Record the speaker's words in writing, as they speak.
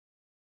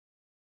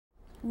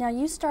Now,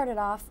 you started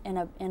off in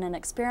an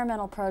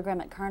experimental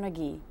program at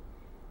Carnegie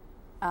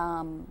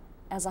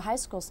as a high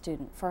school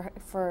student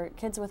for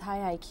kids with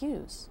high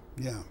IQs.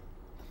 Yeah.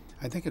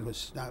 I think it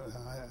was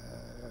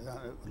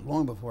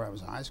long before I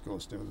was a high school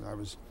student. I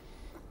was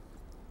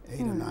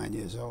 8 or 9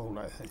 years old,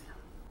 I think.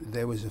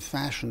 There was a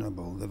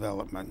fashionable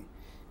development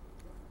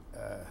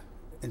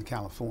in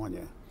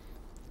California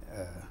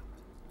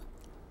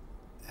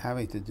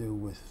having to do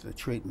with the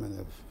treatment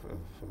of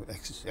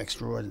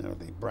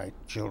extraordinarily bright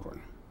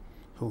children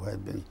who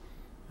had been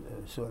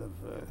sort of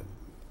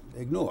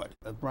ignored.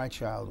 A bright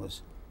child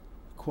was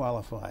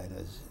qualified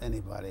as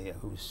anybody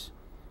whose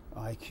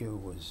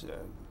IQ was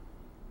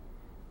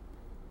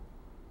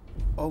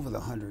over the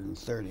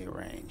 130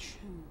 range.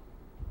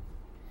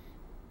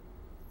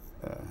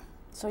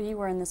 So you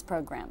were in this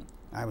program?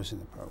 I was in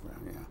the program,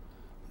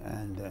 yeah.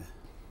 And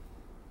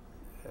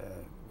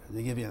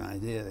to give you an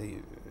idea,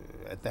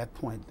 at that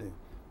point,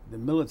 the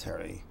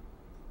military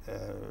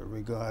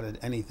regarded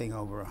anything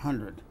over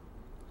 100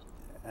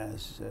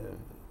 as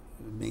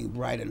being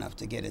bright enough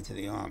to get into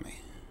the Army.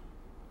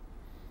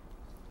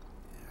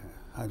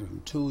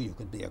 102, you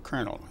could be a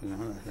colonel, you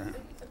know.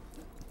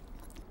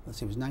 Let's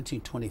see, it was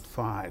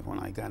 1925 when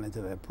I got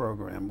into that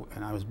program,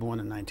 and I was born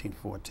in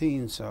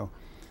 1914, so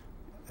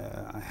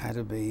I had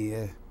to be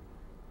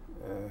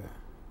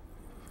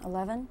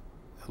 11?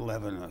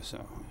 11 or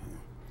so.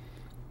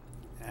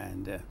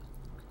 And it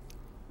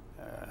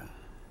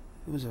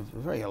was a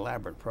very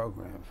elaborate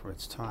program for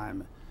its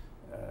time.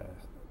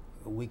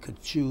 We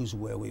could choose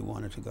where we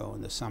wanted to go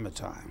in the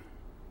summertime.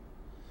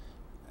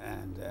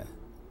 And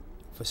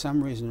for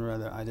some reason or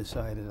other, I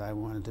decided I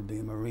wanted to be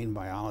a marine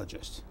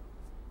biologist.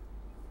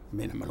 I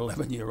mean, I'm an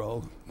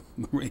 11-year-old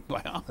marine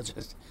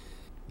biologist.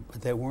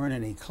 But there weren't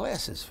any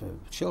classes for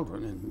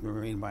children in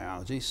marine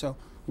biology, so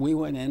we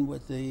went in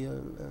with the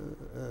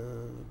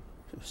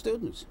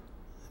students.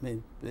 I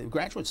mean, the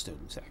graduate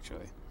students,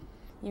 actually.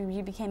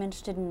 You became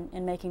interested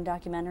in making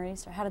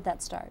documentaries, or how did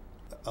that start?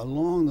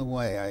 Along the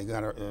way, I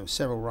got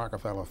several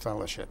Rockefeller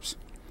Fellowships.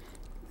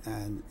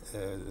 And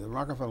the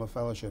Rockefeller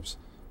Fellowships,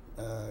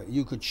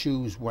 you could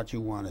choose what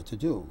you wanted to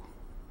do,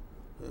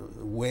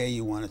 where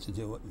you wanted to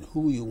do it, and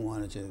who you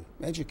wanted to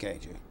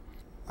educate you.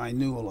 I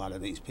knew a lot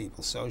of these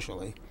people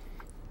socially,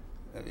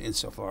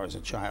 insofar as a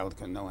child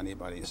can know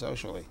anybody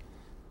socially.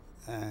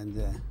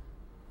 And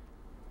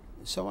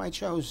so I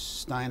chose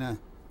Steiner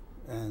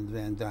and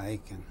Van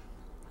Dyke, and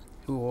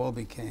who all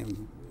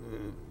became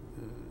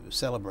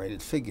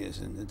celebrated figures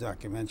in the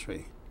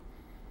documentary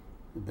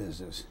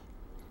business,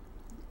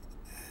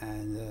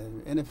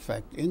 and in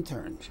effect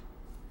interned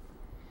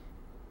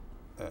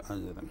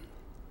under them.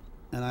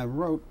 And I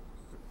wrote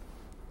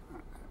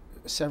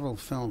several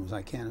films,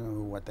 I can't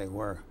remember what they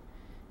were.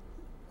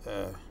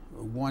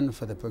 One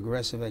for the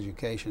Progressive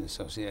Education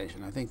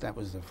Association, I think that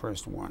was the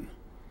first one,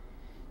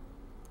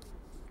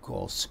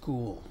 called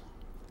School,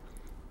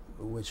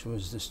 which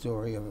was the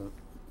story of a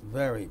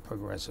very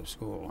progressive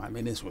school. I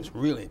mean, this was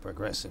really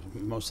progressive.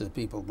 Most of the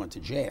people went to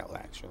jail,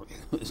 actually.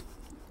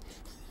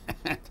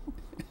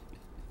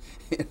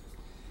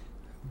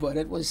 But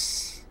it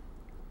was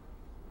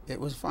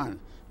fun.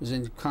 It was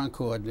in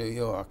Concord, New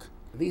York.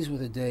 These were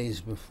the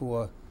days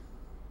before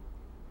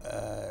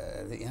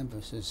the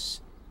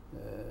emphasis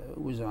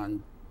was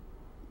on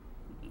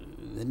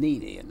the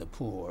needy and the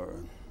poor.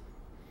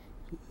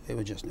 They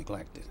were just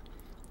neglected.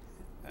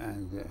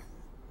 And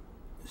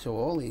so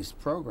all these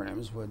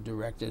programs were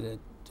directed at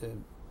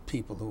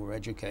people who were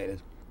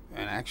educated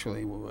and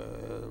actually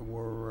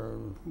were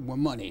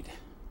moneyed.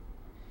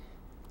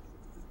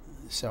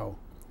 So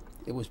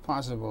it was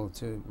possible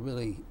to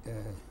really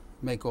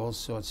make all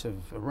sorts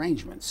of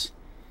arrangements.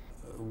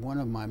 One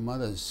of my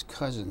mother's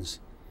cousins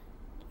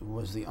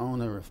was the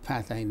owner of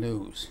Pathé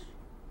News.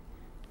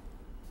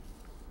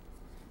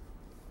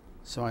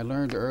 So I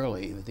learned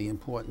early that the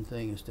important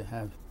thing is to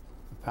have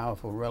a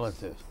powerful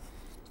relative.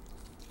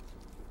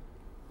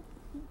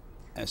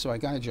 And so I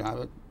got a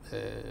job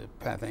at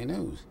Pathé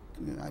News.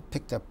 I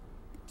picked up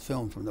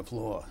film from the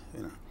floor,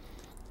 you know.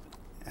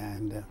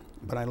 And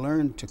but I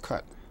learned to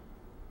cut.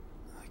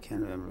 I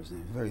can't remember his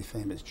name. A very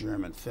famous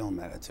German film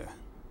editor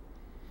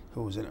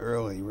who was an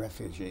early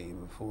refugee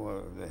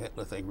before the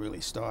Hitler thing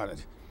really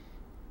started.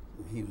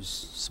 He was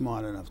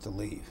smart enough to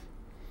leave.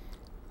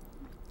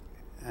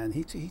 And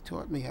he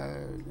taught me how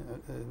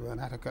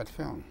to cut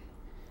film,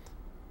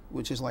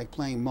 which is like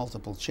playing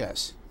multiple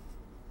chess.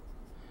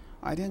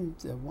 I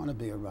didn't want to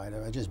be a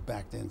writer, I just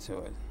backed into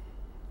it.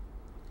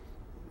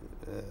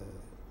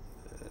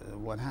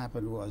 What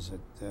happened was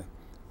that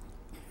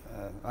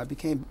I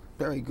became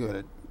very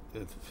good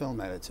at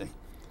film editing,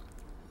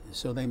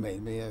 so they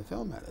made me a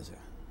film editor.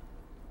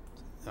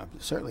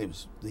 Certainly it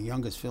was the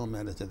youngest film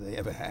editor they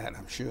ever had,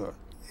 I'm sure.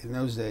 In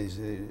those days,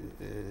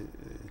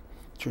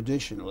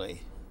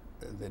 traditionally,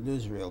 the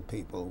newsreel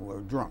people were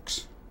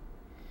drunks.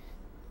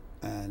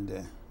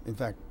 And in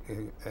fact,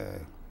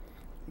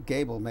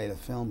 Gable made a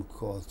film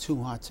called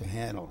Too Hot to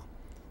Handle,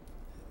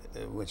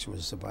 which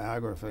was a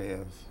biography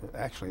of,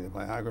 actually the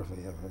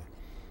biography of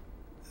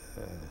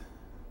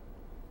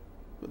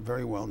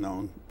very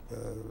well-known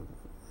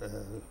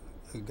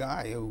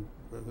guy who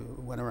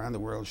went around the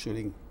world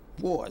shooting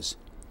wars.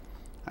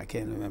 I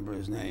can't remember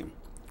his name.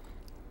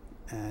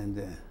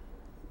 And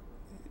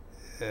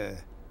the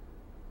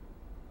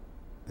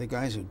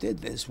guys who did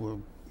this were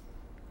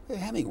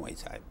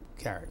Hemingway-type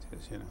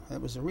characters, you know.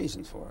 That was the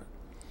reason for it.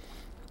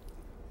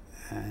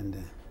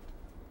 And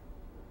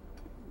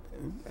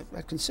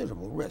at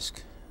considerable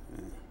risk.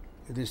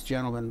 This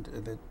gentleman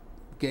that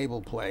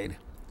Gable played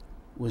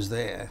was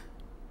there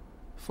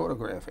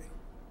photographing.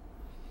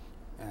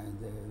 And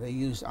they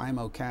used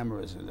IMO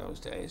cameras in those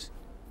days,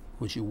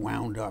 which you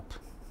wound up.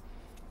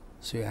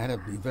 So you had to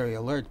be very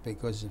alert,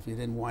 because if you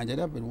didn't wind it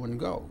up, it wouldn't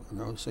go. You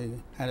know? So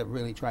you had to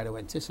really try to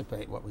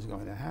anticipate what was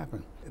going to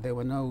happen. There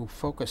were no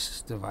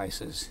focus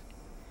devices.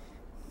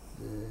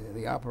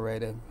 The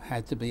operator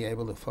had to be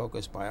able to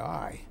focus by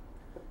eye,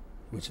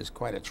 which is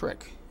quite a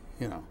trick.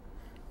 You know,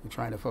 you're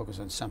trying to focus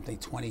on something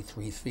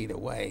 23 feet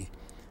away,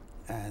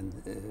 and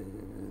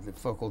the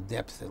focal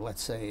depth,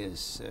 let's say,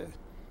 is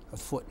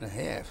 1.5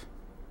 feet.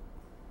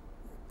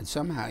 And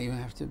somehow you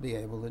have to be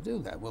able to do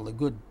that. Well, the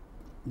good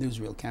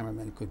newsreel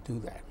cameramen could do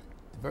that.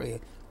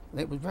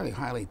 It was very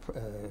highly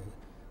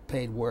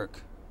paid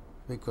work,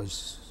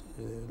 because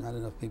not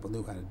enough people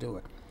knew how to do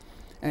it.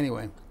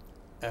 Anyway,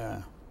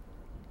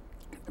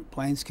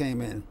 planes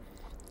came in,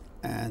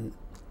 and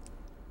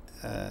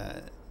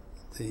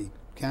the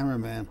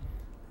cameraman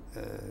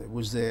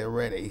was there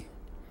ready,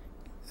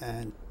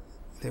 and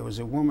there was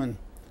a woman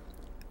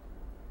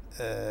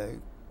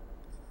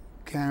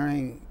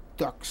carrying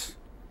ducks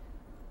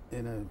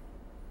in a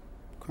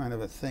kind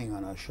of a thing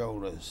on her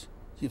shoulders.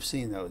 You've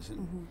seen those,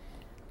 in,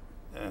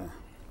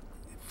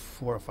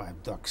 4 or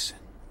 5 ducks,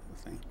 I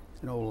think.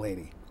 An old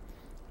lady.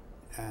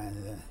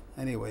 And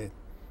anyway,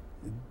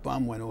 the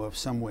bomb went off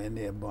somewhere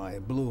nearby,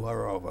 blew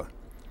her over,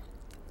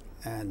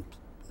 and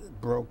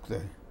broke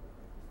the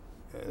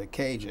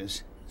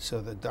cages, so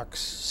the ducks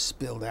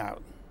spilled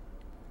out.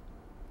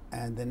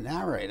 And the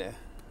narrator,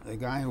 the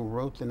guy who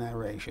wrote the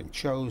narration,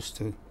 chose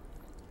to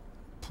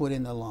put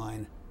in the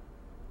line,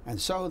 "And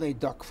so they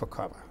duck for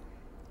cover."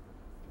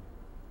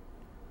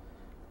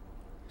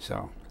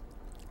 So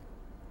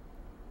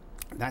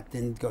that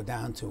didn't go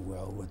down too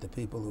well with the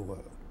people who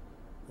were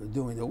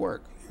doing the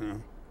work, you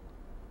know.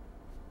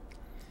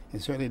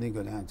 It certainly didn't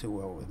go down too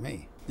well with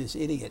me. This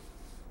idiot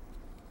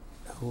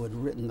who had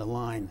written the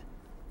line,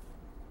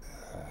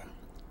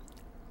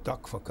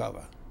 "Duck for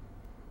cover,"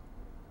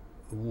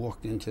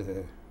 walked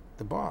into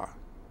the bar.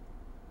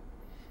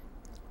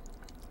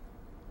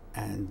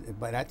 And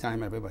by that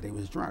time, everybody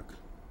was drunk.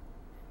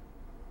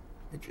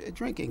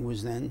 Drinking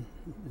was then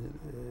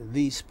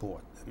the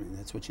sport. I mean,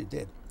 that's what you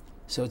did.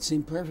 So it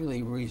seemed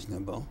perfectly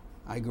reasonable.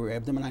 I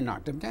grabbed him and I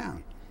knocked him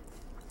down.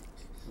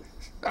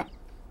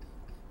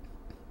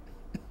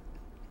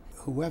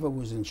 Whoever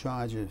was in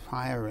charge of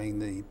hiring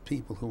the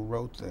people who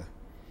wrote the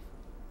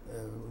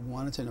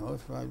wanted to know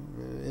if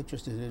I'm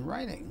interested in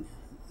writing.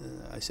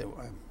 I said,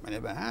 well, I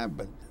never have,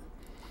 but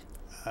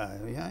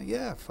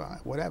yeah, fine,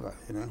 whatever,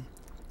 you know.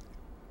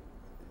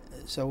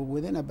 So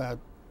within about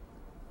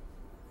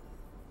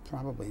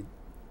probably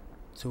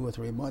 2 or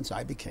 3 months,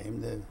 I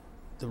became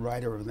the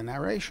writer of the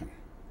narration.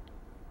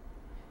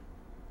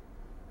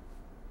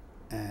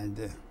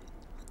 And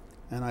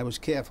I was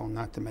careful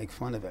not to make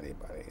fun of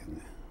anybody.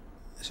 And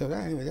so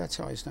anyway, that's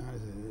how I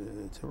started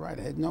to write.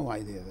 I had no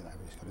idea that I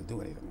was going to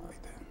do anything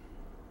like that.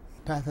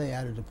 Pathé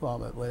had a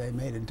department where they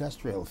made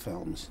industrial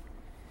films,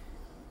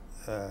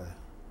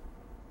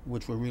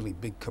 which were really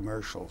big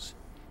commercials.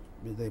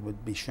 They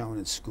would be shown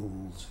in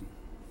schools,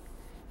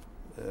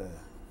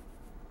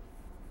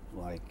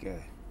 like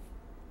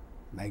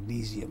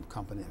Magnesium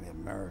Company of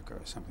America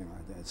or something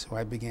like that. So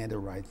I began to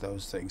write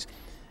those things.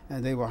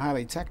 And they were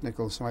highly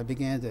technical, so I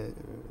began to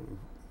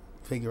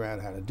figure out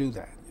how to do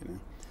that, you know.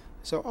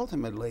 So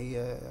ultimately,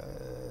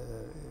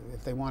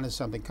 if they wanted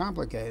something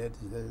complicated,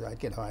 I'd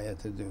get hired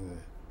to do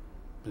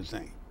the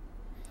thing.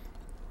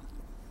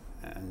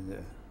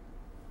 And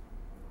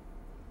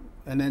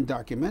then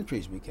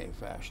documentaries became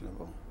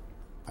fashionable.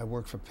 I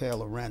worked for Per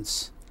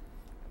Lorentz,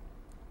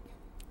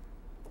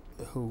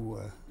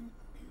 who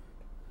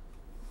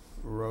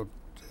wrote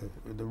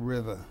The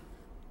River,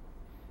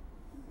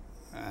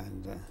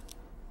 and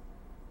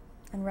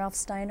Ralph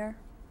Steiner?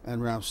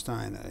 And Ralph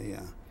Steiner,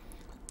 yeah.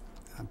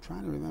 I'm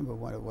trying to remember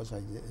what it was I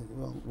did.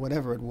 Well,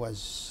 whatever it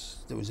was,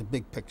 there was a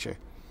big picture.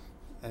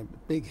 A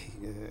big,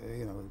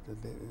 you know,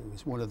 it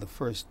was one of the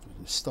first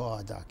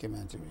Star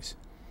documentaries.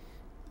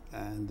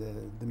 And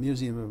the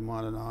Museum of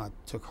Modern Art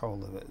took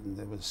hold of it, and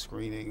there was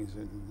screenings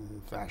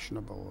and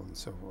fashionable and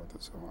so forth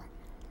and so on.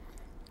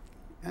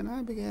 And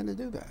I began to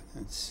do that.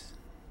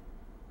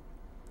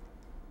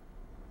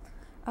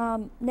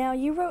 Now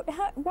you wrote,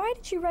 why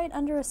did you write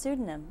under a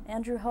pseudonym,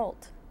 Andrew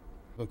Holt?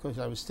 Because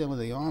I was still in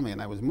the Army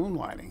and I was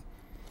moonlighting.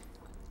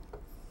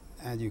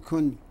 And you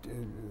couldn't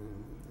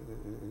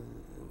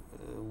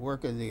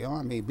work in the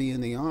Army, be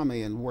in the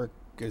Army and work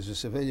as a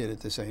civilian at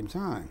the same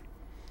time.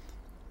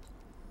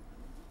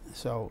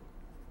 So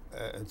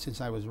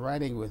since I was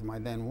writing with my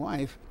then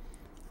wife,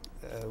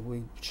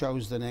 we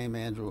chose the name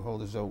Andrew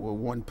Holt as though we're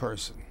one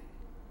person.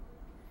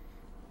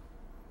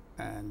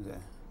 And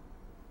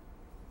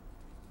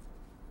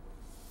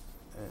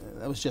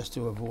that was just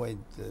to avoid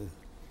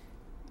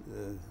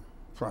the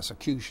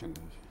prosecution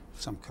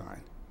of some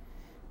kind.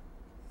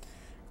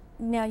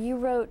 Now, you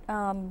wrote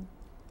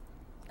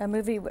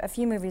a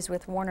few movies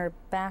with Warner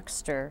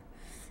Baxter,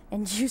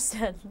 and you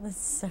said, this is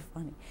so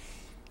funny,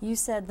 you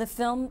said the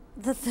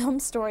film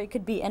story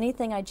could be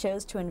anything I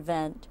chose to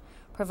invent,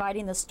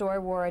 providing the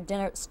star wore a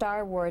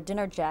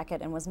dinner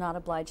jacket and was not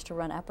obliged to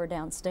run up or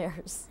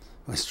downstairs.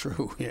 That's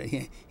true. Yeah,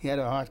 he had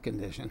a heart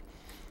condition,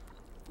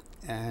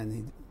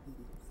 and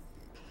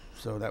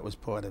so that was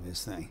part of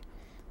his thing.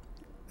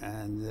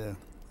 And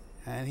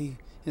he,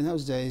 in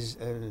those days,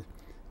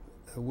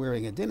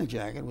 wearing a dinner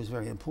jacket was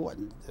very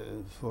important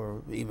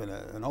for even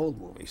an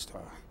old movie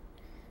star.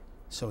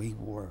 So he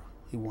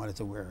wanted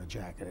to wear a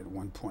jacket at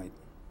one point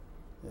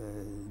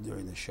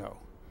during the show.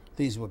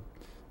 These were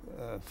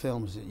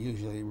films that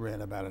usually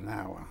ran about an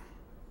hour.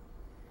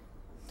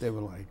 They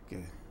were like,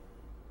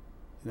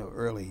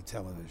 early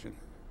television.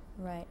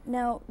 Right.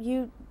 Now,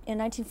 in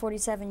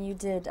 1947, you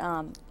did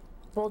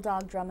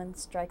Bulldog Drummond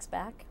Strikes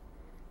Back.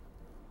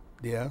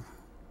 Yeah,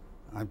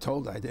 I'm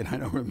told I did. I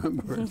don't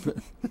remember it.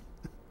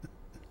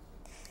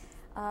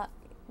 But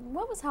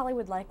what was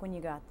Hollywood like when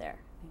you got there?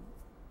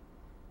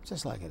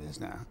 just like it is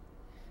now.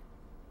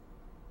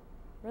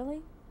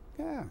 Really?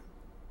 Yeah. Do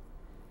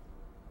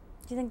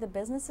you think the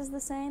business is the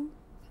same?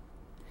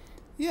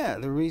 Yeah,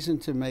 the reason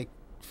to make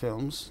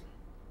films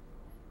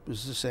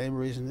was the same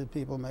reason that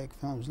people make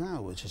films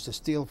now, which is to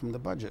steal from the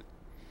budget.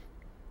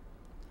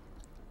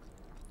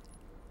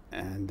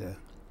 And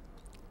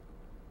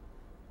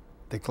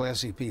the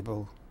classy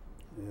people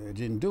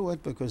didn't do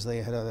it because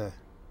they had other...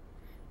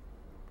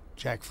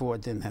 Jack Ford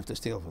didn't have to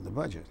steal from the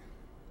budget.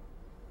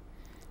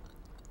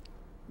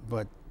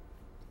 But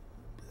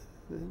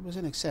it was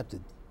an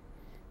accepted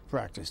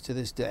practice to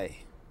this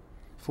day.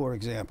 For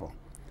example,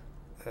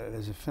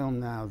 there's a film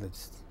now that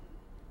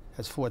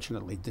has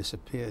fortunately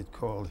disappeared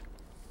called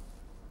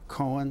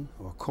Cohen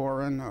or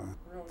Corin or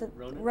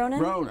Ronan?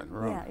 Ronan.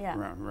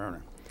 Yeah.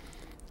 Ronan.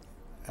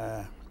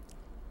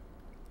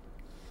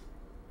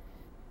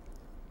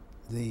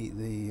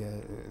 The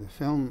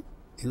film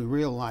in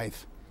real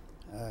life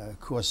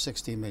cost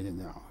 $60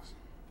 million.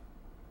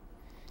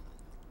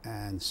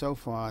 And so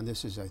far,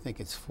 this is, I think,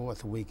 its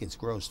fourth week, it's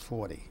grossed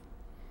 40.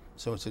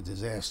 So it's a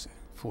disaster,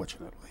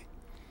 fortunately.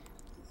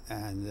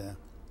 And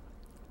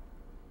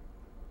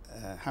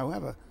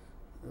however,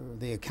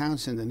 the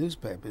accounts in the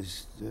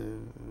newspapers,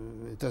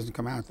 it doesn't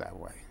come out that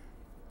way.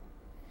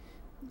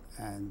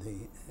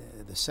 And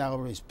the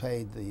salaries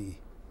paid the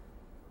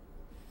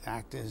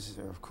actors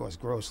are, of course,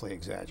 grossly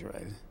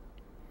exaggerated.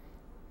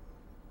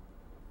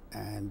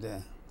 And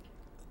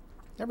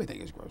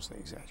everything is grossly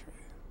exaggerated.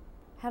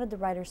 How did the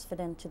writers fit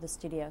into the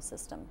studio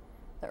system,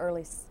 the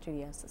early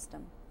studio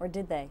system, or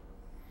did they?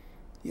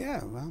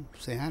 Yeah, well,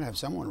 they had to have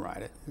someone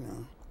write it,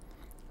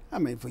 I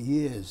mean, for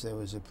years there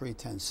was a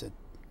pretense that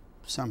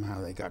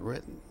somehow they got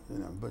written,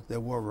 but there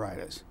were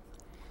writers.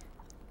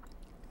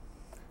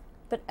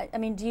 But, I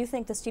mean, do you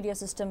think the studio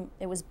system,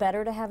 it was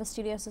better to have a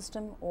studio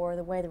system, or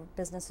the way the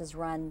business is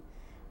run,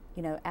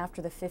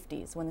 after the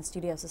 50s, when the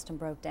studio system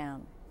broke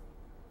down?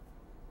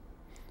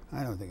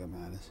 I don't think it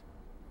matters.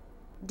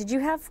 Did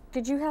you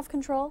have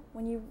control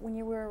when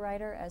you were a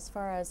writer, as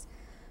far as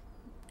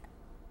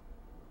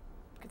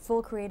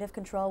full creative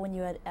control when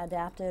you had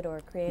adapted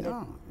or created?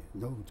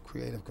 No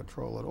creative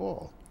control at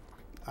all.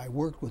 I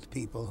worked with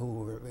people who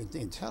were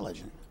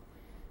intelligent,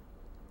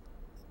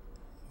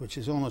 which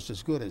is almost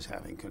as good as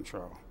having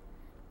control,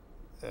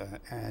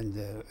 and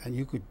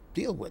you could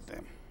deal with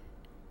them.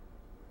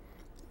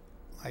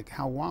 Like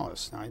Hal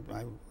Wallace.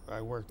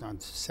 I worked on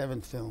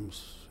 7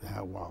 films for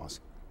Hal Wallace.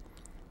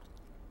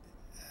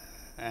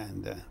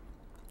 And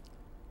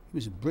he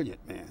was a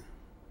brilliant man.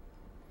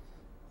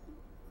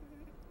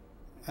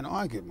 And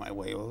argued my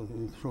way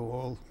through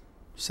all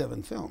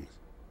 7 films.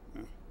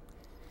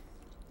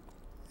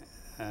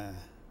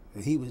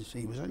 He was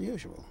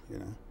unusual,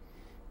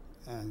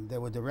 And there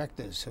were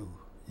directors who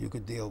you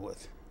could deal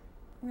with.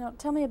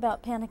 Tell me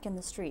about Panic in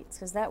the Streets,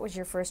 because that was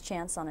your first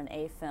chance on an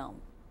A film.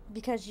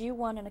 Because you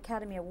won an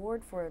Academy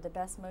Award for the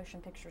Best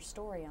Motion Picture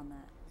Story on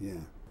that.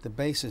 Yeah. The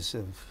basis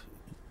of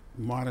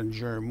modern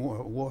germ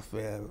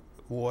warfare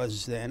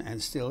was then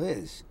and still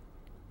is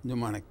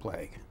pneumonic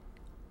plague.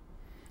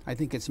 I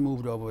think it's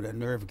moved over to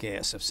nerve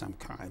gas of some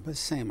kind, but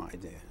same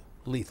idea,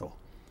 lethal.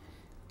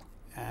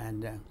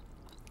 And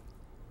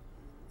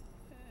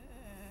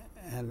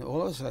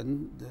all of a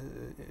sudden,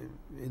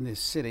 in this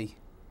city,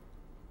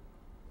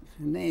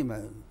 name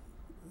an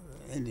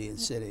Indian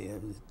city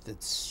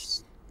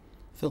that's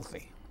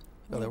filthy.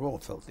 Well, they're all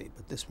filthy,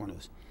 but this one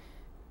is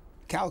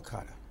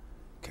Calcutta.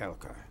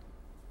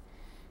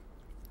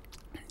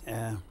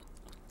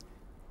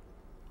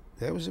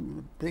 There was a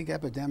big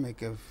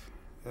epidemic of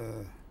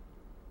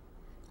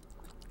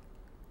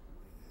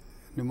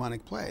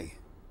pneumonic plague.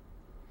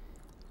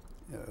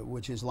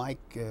 which is like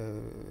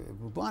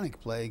bubonic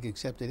plague,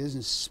 except it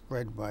isn't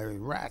spread by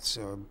rats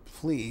or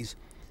fleas,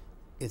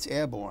 it's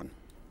airborne.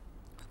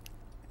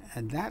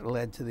 And that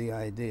led to the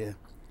idea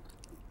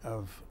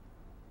of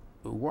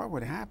what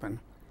would happen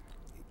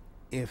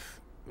if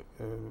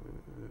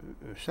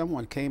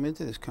someone came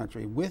into this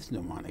country with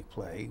pneumonic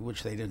plague,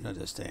 which they didn't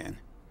understand,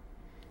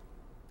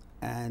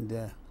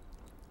 and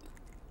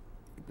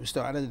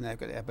started an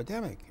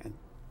epidemic. And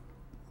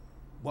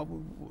what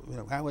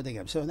would, how would they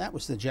get? So that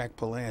was the Jack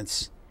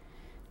Palance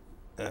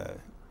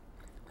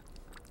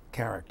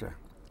character.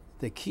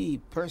 The key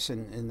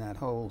person in that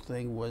whole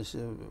thing was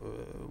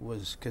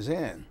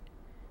Kazan,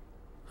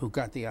 who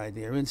got the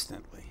idea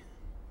instantly,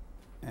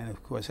 and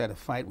of course had a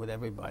fight with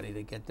everybody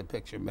to get the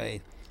picture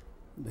made,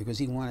 because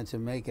he wanted to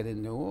make it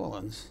in New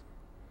Orleans.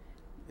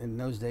 In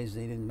those days,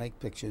 they didn't make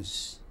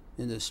pictures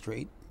in the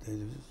street; they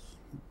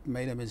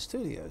made them in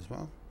studios.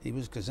 Well, he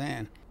was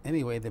Kazan.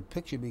 Anyway, the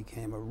picture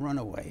became a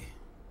runaway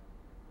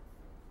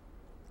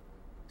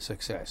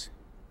success,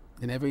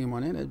 and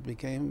everyone in it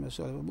became a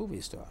sort of a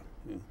movie star.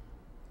 Yeah.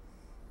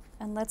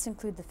 And let's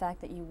include the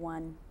fact that you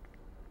won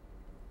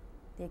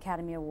the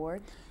Academy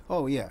Award.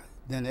 Oh yeah.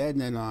 Then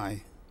Edna and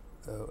I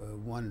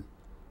won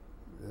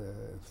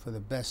for the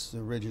best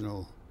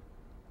original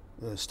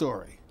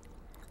story,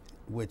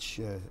 which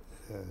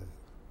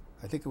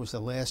I think it was the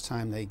last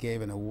time they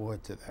gave an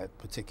award to that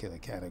particular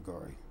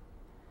category.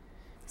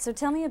 So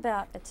tell me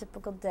about a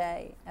typical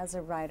day as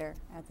a writer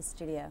at the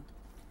studio.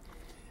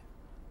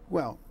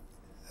 Well,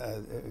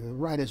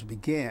 writers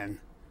began,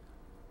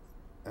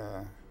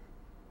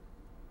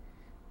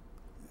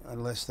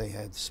 unless they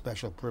had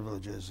special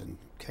privileges and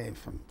came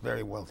from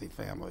very wealthy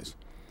families,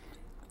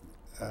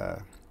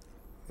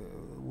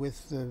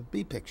 with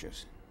B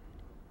pictures.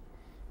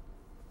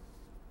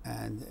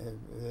 And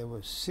there were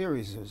a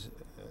series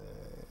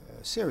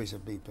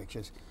of B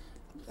pictures.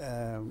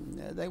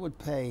 They would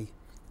pay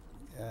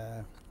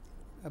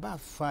about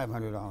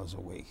 $500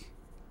 a week,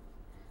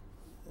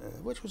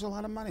 which was a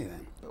lot of money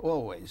then.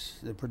 Always,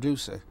 the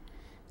producer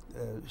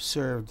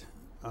served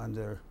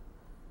under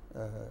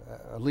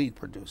a lead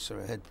producer,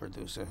 a head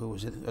producer, who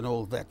was an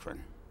old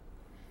veteran.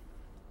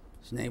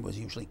 His name was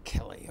usually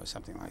Kelly or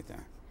something like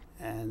that.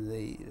 And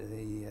the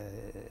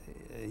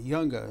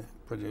younger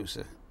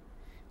producer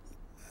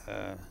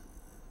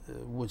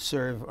would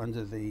serve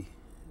under the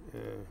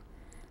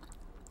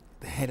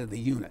head of the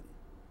unit.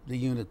 The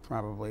unit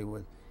probably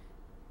would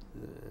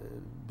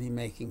be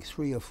making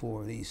 3 or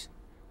 4 of these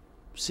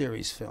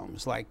series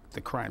films, like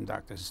The Crime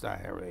Doctor's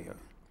Diary.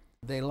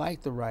 They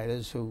liked the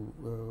writers who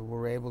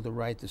were able to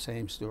write the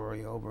same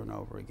story over and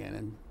over again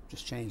and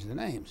just change the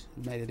names.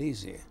 It made it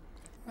easier.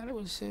 But it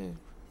was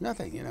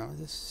nothing, you know,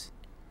 this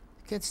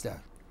kid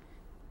stuff.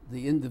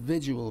 The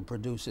individual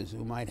producers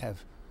who might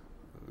have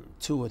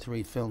 2 or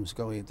 3 films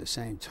going at the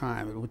same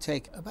time, it would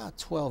take about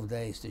 12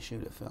 days to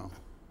shoot a film.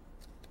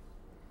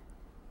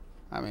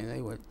 I mean,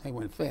 they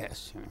went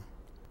fast, you know.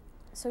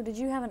 So did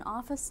you have an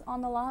office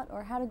on the lot,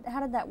 or how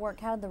did that work?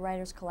 How did the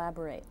writers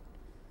collaborate?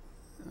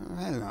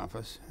 I had an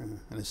office and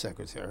a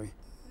secretary.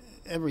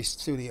 Every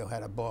studio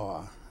had a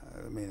bar,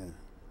 I mean,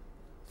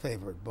 a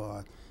favorite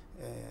bar.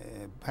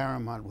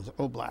 Paramount was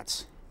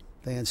Oblat's.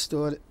 They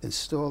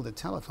installed a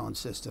telephone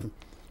system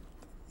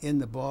in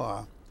the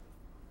bar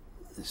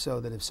so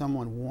that if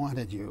someone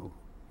wanted you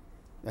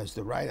as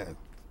the writer,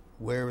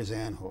 where is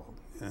Anhalt?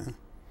 You know?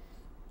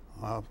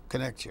 I'll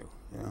connect you,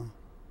 you know.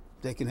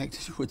 They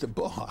connected you with the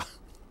bar.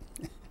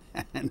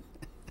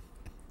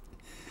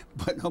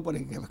 But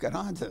nobody ever got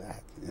onto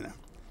that, you know.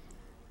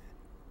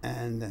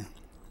 And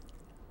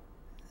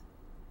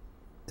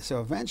so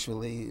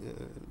eventually,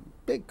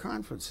 big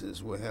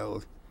conferences were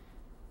held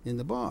in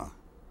the bar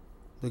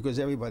because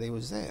everybody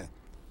was there.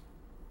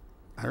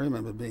 I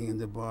remember being in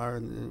the bar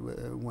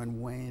when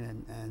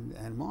Wayne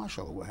and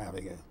Marshall were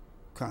having a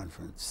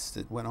conference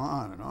that went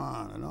on and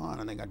on and on,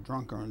 and they got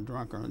drunker and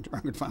drunker and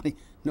drunker, and finally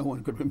no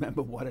one could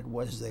remember what it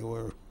was they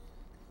were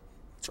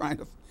trying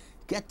to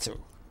get to.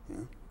 You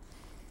know?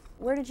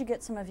 Where did you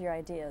get some of your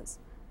ideas?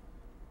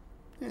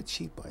 Yeah,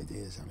 cheap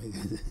ideas. I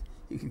mean,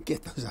 you can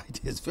get those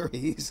ideas very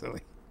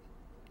easily.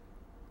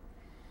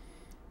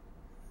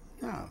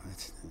 No,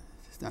 it's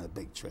not a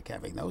big trick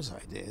having those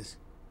ideas.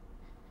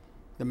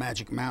 The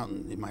Magic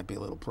Mountain, it might be a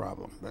little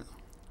problem, but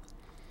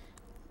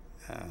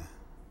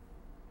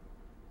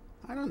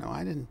I don't know.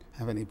 I didn't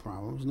have any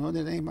problems, nor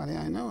did anybody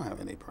I know have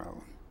any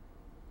problem.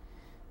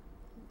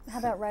 How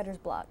about writer's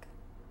block?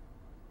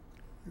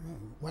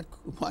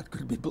 What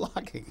could be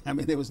blocking? I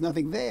mean, there was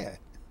nothing there.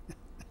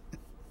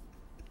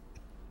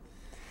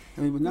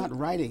 I mean, we're not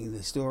writing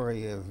the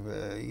story of,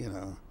 you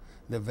know,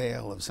 the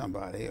veil of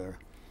somebody, or,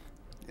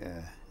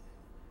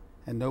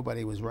 and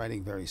nobody was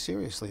writing very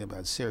seriously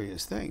about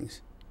serious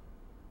things.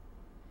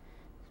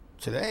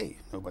 Today,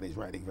 nobody's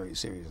writing very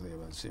seriously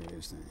about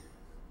serious things.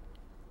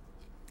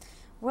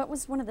 What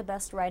was one of the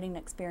best writing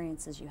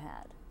experiences you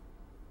had?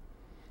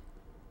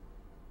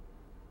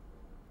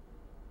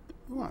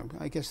 Well,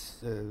 I guess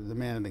The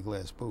Man in the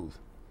Glass Booth,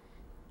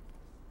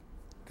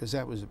 because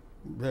that was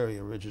very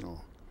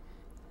original.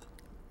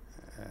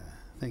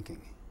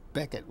 thinking.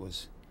 Becket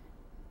was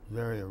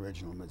very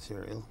original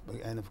material,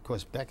 and of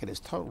course Becket is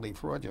totally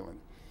fraudulent.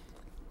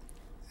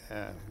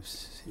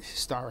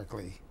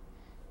 Historically,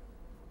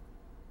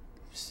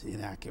 it's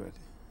inaccurate.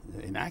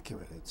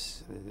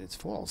 It's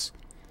false.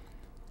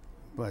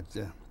 But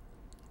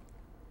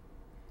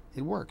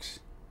it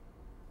works.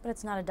 But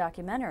it's not a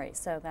documentary,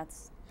 so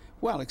that's...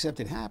 Well, except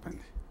it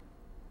happened.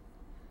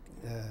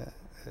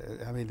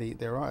 I mean,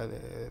 there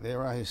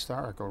are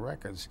historical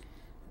records.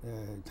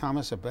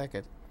 Thomas à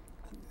Becket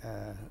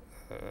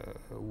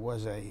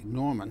was a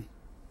Norman,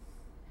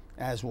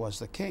 as was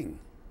the king.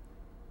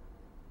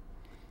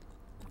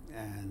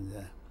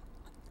 And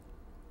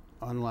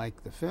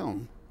unlike the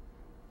film,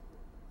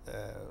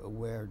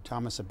 where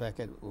Thomas à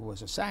Becket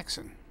was a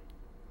Saxon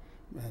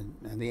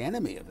and the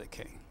enemy of the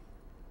king,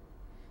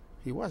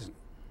 he wasn't.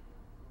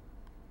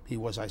 He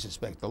was, I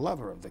suspect, the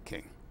lover of the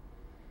king.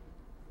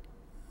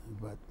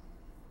 But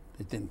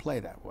it didn't play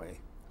that way.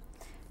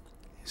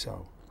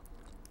 So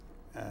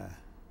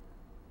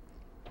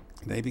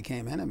they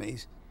became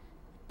enemies,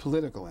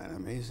 political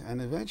enemies,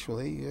 and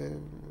eventually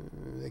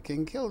the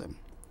king killed him.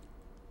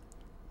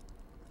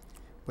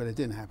 But it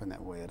didn't happen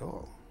that way at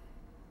all.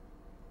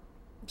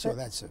 So But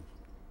that's a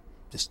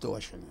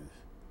distortion.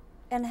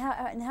 and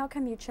how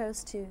come you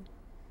chose to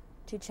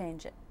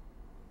change it?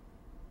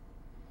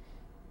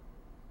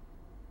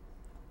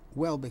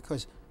 Well,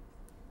 because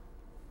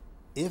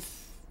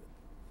if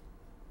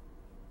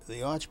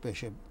the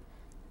Archbishop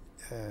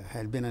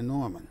had been a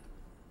Norman,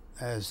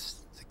 as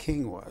the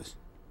king was,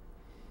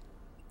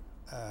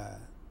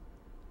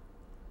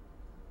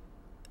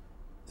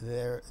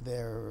 their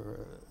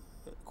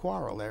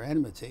quarrel, their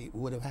enmity,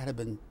 would have had to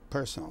been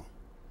personal.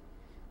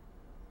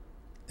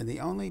 And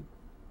the only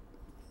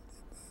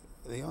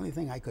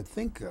thing I could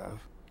think of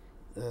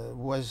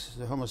was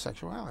the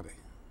homosexuality,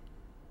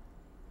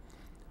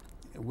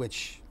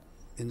 which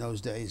in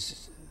those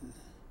days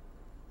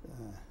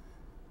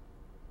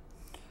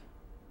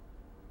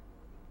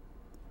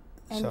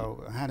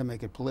so I had to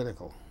make it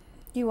political.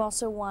 You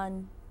also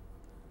won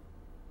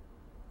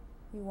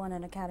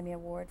an Academy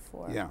Award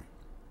for... Yeah.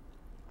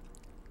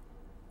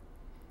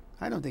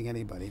 I don't think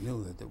anybody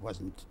knew that it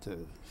wasn't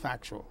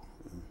factual.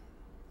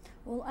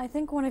 Well, I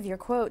think one of your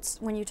quotes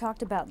when you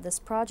talked about this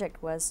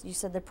project was, you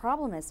said the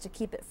problem is to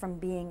keep it from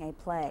being a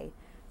play,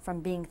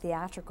 from being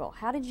theatrical.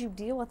 How did you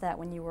deal with that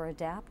when you were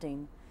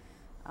adapting?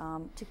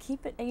 To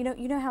keep it,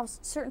 you know how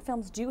certain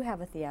films do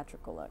have a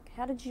theatrical look.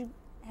 How did you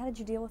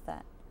deal with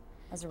that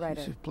as a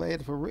writer? You should play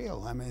it for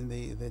real. I mean,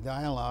 the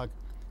dialogue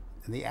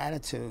and the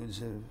attitudes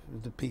of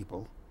the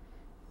people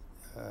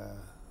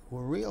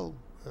were real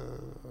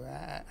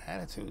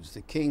attitudes.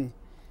 The king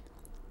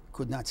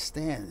could not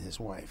stand his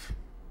wife,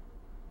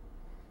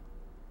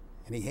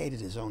 and he hated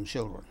his own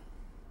children.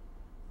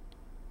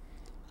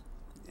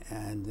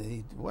 And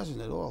he wasn't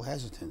at all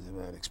hesitant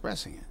about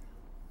expressing it.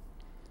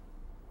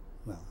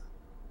 Well,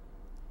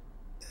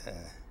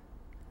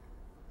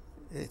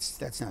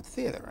 that's not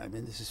theater. I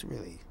mean, this is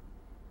really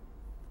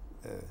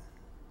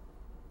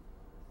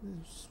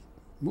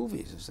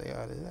movies as they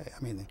are today. I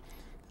mean,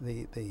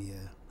 the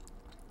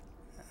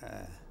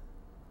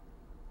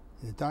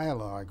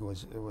dialogue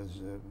was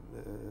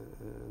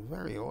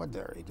very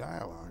ordinary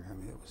dialogue. I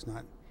mean,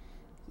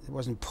 it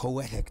wasn't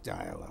poetic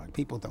dialogue.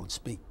 People don't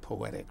speak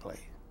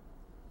poetically.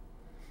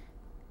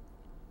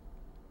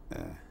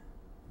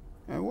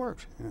 It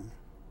worked. Yeah.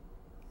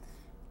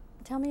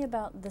 Tell me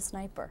about The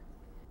Sniper.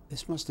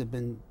 This must have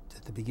been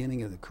at the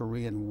beginning of the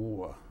Korean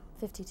War.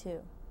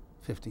 52.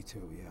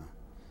 52, yeah.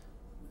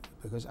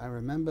 Because I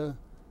remember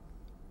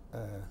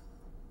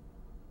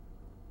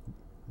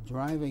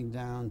driving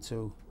down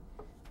to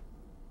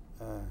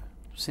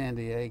San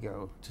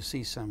Diego to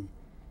see some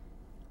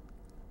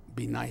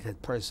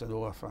benighted person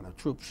off on a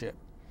troop ship.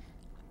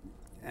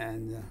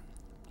 And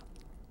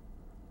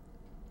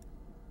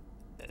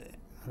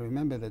I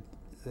remember that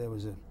there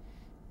was a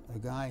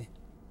guy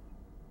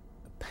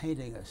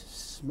painting a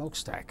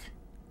smokestack,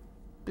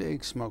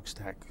 big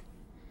smokestack,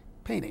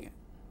 painting it.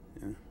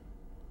 Yeah.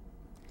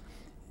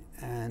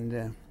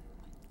 And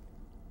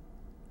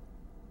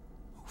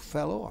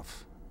fell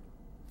off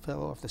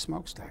the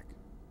smokestack.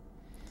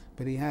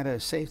 But he had a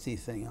safety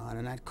thing on,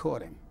 and that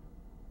caught him.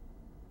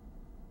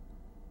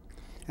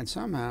 And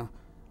somehow,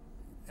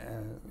 I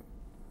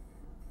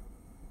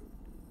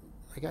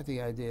got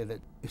the idea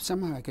that if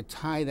somehow I could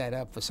tie that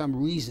up for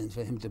some reason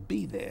for him to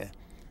be there,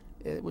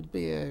 it would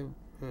be a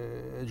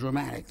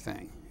dramatic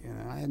thing. You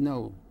know, I had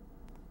no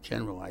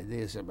general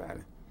ideas about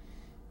it.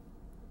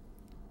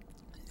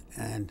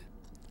 And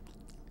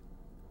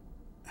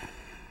I'm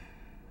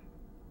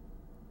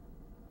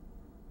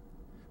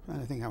trying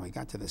to think how we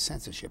got to the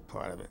censorship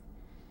part of it.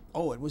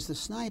 Oh, it was the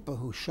sniper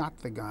who shot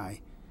the guy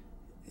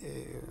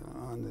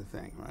on the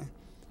thing, right?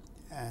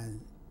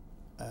 And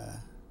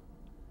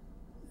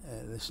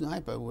the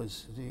sniper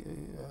was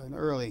an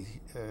early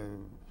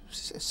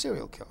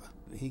serial killer.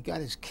 He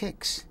got his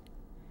kicks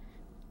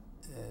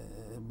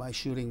by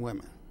shooting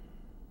women,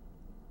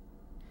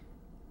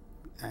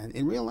 and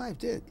in real life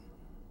did.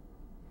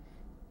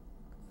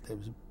 There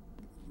was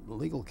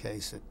legal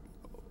case that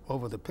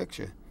over the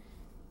picture,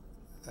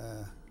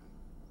 the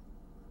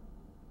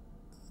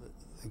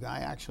guy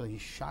actually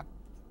shot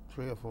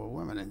 3 or 4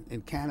 women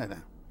in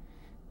Canada.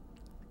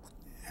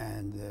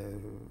 And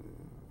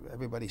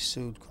everybody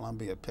sued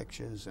Columbia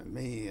Pictures and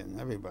me and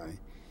everybody.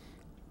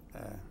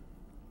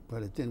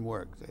 But it didn't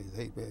work.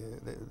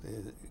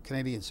 The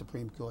Canadian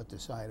Supreme Court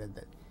decided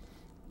that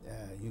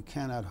you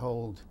cannot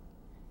hold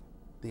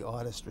the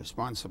artist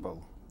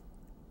responsible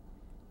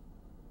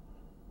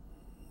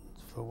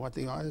for what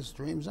the artist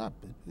dreams up.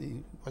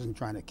 He wasn't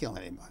trying to kill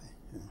anybody.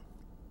 You know.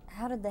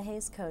 How did the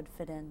Hays Code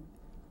fit in?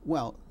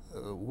 Well,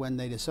 when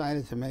they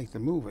decided to make the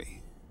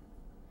movie,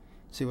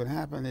 see what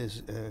happened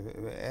is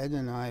Ed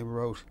and I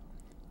wrote,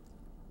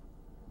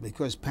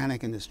 because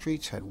Panic in the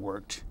Streets had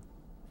worked,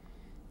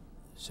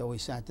 so we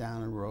sat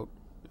down and wrote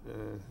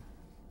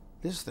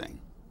this thing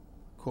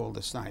called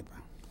The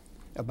Sniper,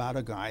 about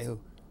a guy who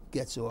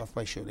gets off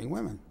by shooting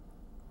women.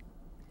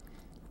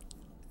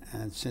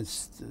 And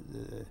since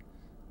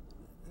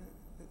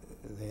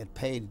they had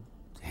paid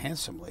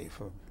handsomely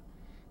for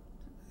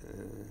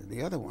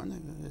the other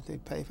one, they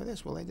pay for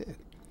this. Well, they did.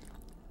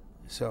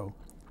 So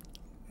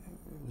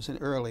it was an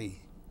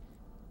early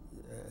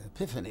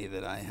epiphany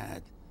that I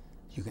had.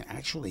 You can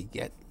actually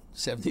get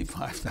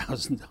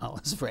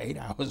 $75,000 for 8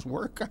 hours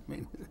work. I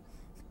mean,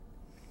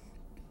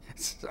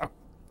 so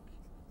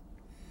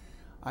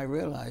I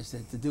realized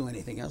that to do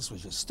anything else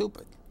was just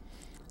stupid.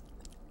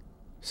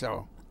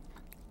 So,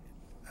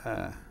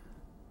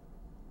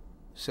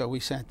 so we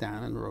sat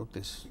down and wrote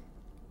this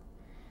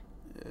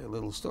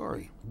little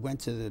story. Went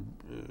to the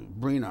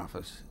Breen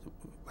office.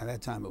 By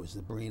that time, it was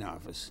the Breen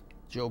office.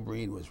 Joe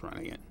Breen was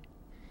running it.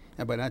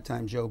 And by that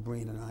time, Joe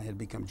Breen and I had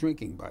become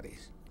drinking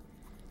buddies.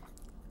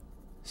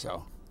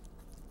 So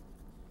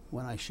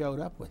when I showed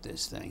up with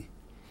this thing,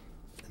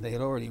 they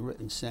had already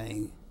written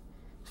saying,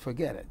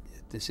 forget it.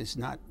 This is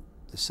not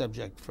the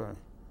subject for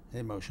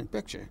a motion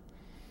picture.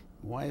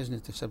 Why isn't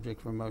it the subject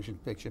for a motion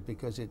picture?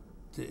 Because it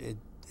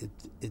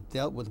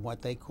dealt with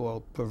what they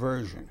call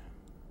perversion,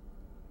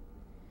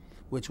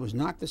 which was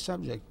not the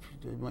subject.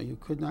 Well, you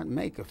could not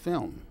make a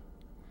film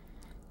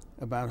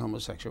about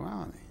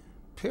homosexuality,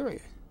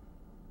 period.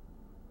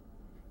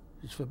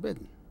 It's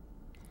forbidden.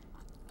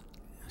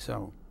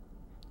 So,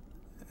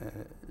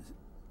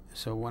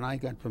 so when I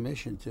got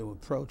permission to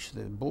approach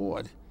the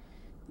board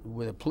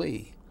with a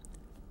plea,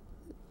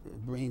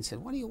 Breen said,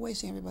 "What are you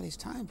wasting everybody's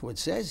time for? It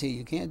says here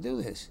you can't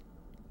do this."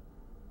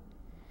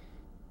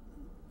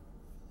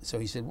 So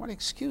he said, "What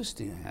excuse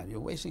do you have? You're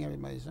wasting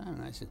everybody's time."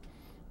 And I said,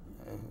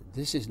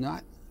 "This is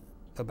not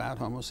about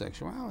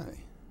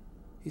homosexuality."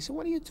 He said,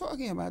 "What are you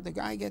talking about? The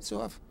guy gets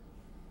off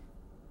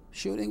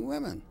shooting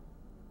women."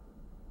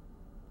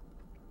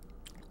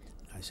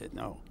 I said,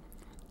 "No.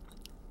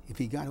 If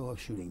he got off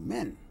shooting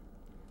men,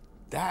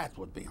 that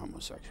would be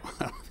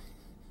homosexuality."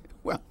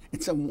 Well,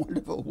 it's a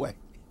wonderful way.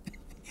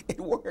 It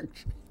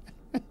worked.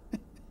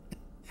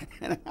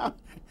 And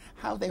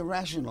how they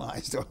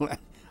rationalized all that,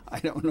 I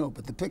don't know,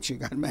 but the picture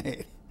got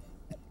made.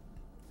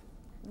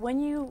 When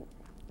you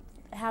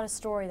had a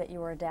story that you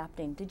were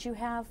adapting, did you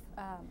have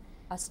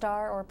a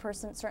star or a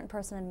certain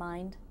person in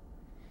mind?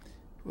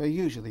 Well,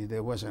 usually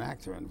there was an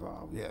actor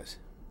involved, yes.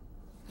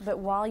 But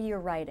while you're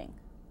writing,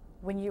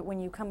 when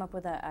you come up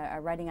with a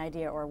writing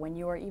idea, or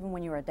even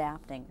when you were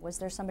adapting, was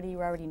there somebody you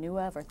already knew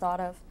of or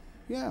thought of?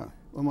 Yeah,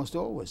 almost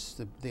always.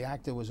 The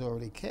actor was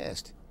already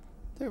cast.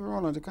 They were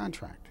all under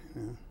contract.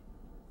 You know.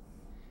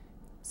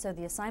 So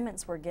the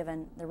assignments were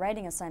given, the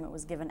writing assignment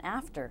was given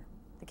after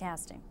the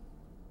casting?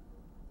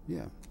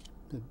 Yeah.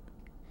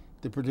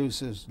 The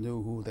producers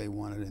knew who they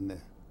wanted in the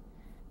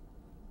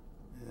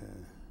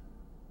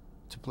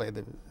to play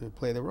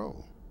the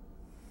role.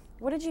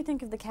 What did you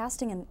think of the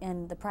casting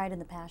in The Pride and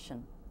the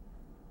Passion?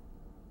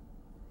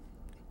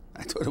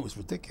 I thought it was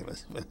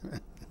ridiculous.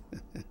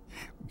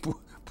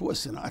 Poor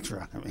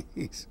Sinatra. I mean,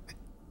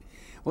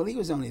 he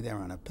was only there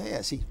on a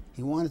pass. He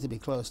wanted to be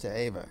close to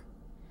Ava,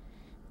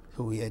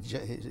 who had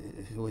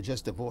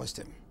just divorced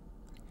him.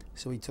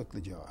 So he took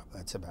the job.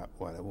 That's about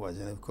what it was.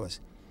 And of course,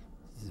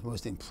 the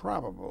most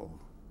improbable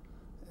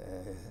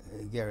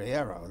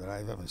guerrero that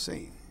I've ever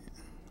seen.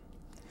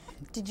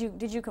 Did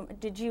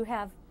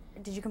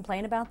you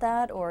complain about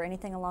that or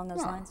anything along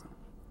those lines?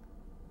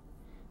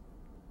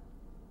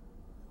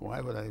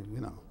 Why would I,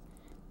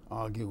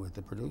 argue with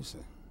the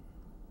producer,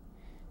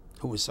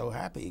 who was so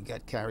happy? He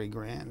got Cary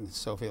Grant, and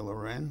Sophia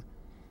Loren,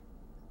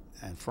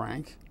 and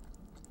Frank,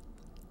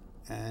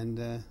 and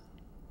they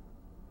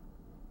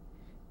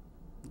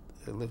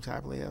lived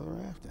happily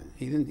ever after.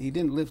 He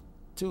didn't live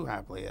too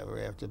happily ever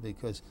after,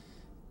 because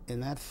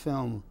in that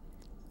film,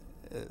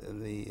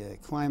 the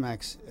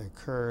climax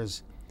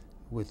occurs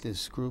with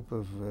this group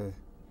of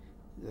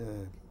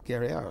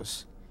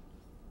guerreros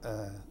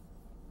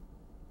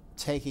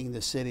taking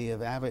the city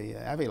of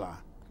Avila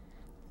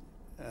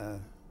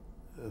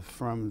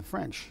from the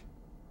French.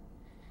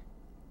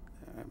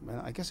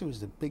 I guess it was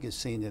the biggest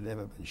scene that had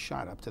ever been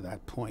shot up to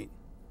that point.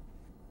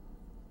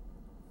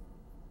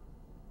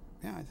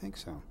 Yeah, I think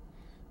so.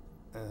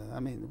 I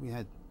mean, we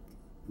had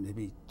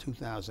maybe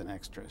 2,000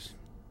 extras,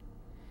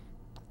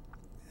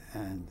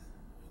 and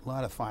a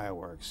lot of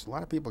fireworks. A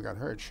lot of people got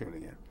hurt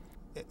shooting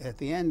it. At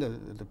the end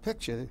of the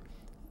picture,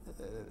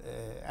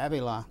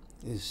 Avila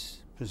is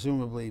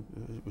presumably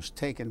was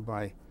taken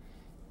by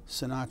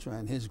Sinatra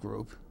and his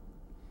group,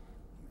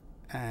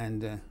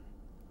 and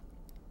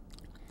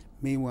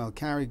meanwhile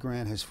Cary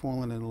Grant has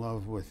fallen in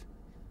love with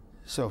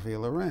Sophia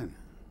Loren,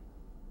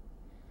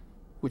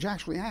 which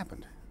actually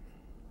happened.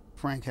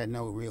 Frank had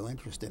no real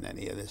interest in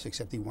any of this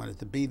except he wanted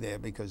to be there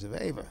because of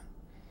Ava,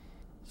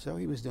 so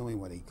he was doing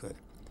what he could.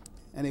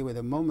 Anyway,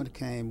 the moment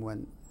came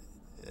when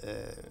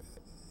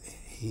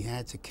he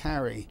had to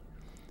carry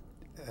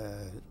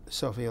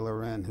Sophia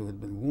Loren, who had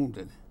been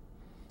wounded,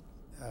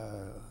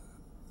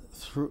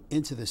 through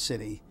into the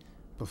city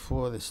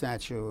before the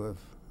statue of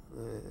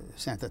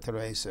Santa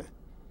Teresa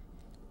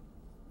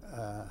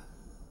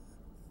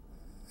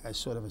as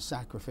sort of a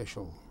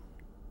sacrificial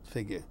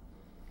figure.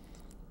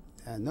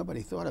 And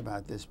nobody thought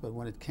about this, but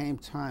when it came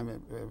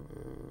time,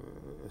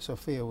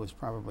 Sophia was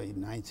probably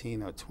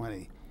 19 or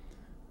 20,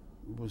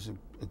 was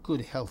a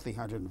good, healthy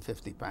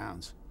 150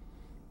 pounds.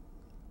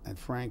 And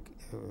Frank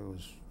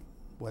was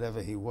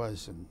whatever he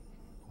was and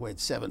weighed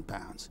 7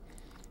 pounds.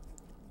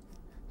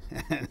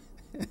 And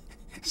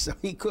so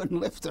he couldn't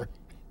lift her.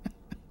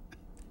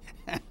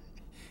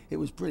 It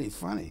was pretty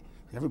funny.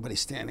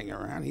 Everybody's standing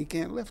around, he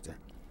can't lift her.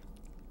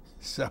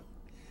 So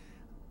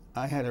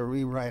I had to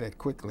rewrite it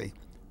quickly,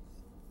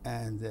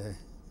 and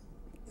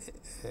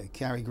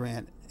Cary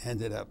Grant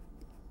ended up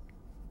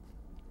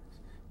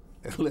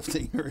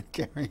lifting her and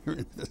carrying her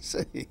into the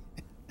city.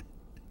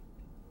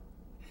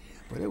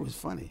 But it was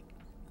funny.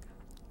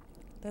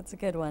 That's a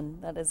good one.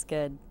 That is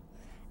good.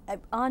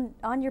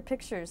 On your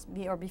pictures,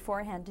 or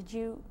beforehand,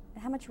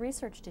 how much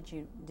research did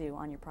you do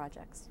on your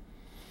projects?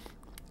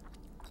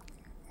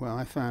 Well,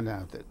 I found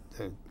out that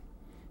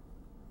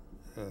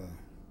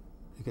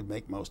you could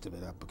make most of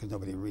it up because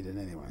nobody would read it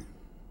anyway.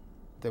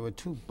 There were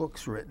 2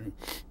 books written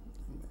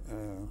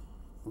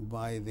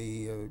by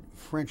the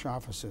French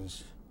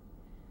officers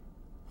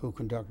who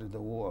conducted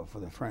the war for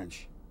the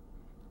French.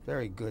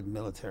 Very good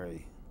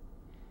military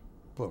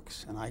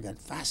books, and I got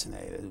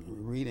fascinated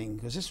reading,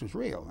 because this was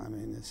real. I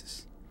mean,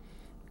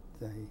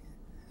 it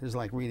was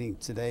like reading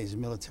today's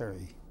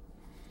military.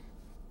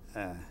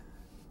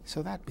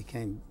 So that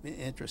became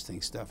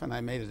interesting stuff, and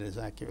I made it as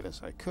accurate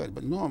as I could,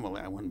 but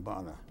normally I wouldn't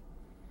bother.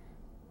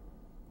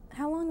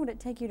 How long would it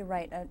take you to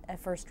write a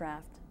first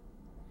draft?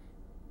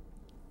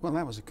 Well,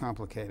 that was a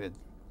complicated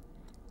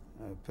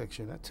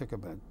picture. That took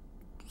about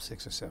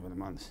 6 or 7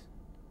 months.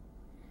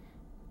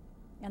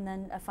 And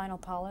then a final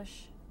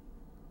polish?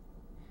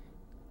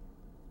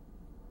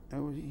 It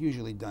was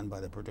usually done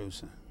by the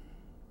producer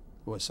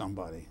or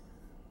somebody,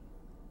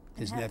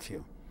 his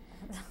nephew.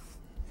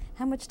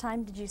 How much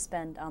time did you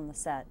spend on the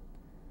set?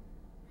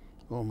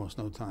 Almost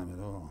no time at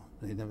all.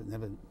 They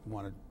never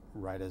wanted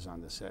writers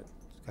on the set.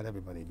 It got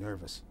everybody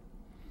nervous.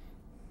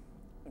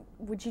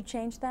 Would you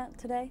change that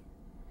today?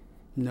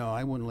 No,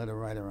 I wouldn't let a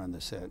writer on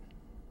the set.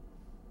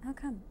 How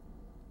come?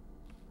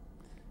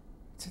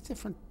 It's a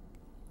different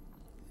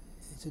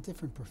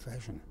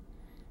profession.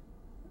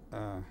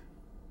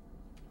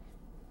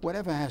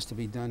 Whatever has to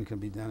be done can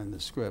be done in the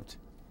script.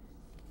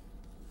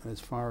 And as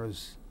far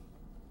as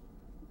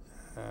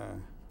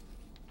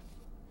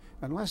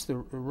unless the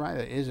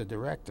writer is a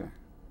director,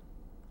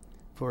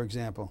 for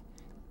example,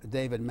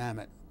 David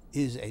Mamet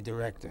is a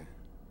director.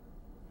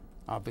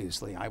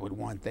 Obviously, I would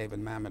want David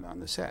Mamet on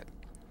the set.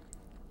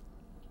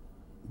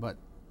 But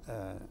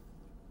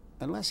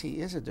unless he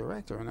is a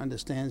director and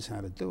understands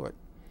how to do it,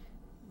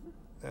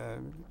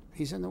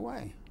 he's in the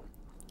way.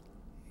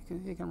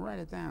 You can write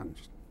it down.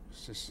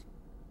 It's just,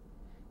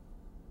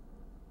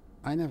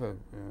 I never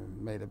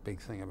made a big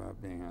thing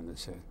about being on the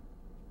set.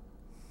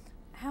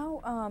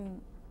 How,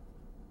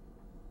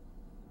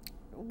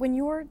 when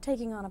you're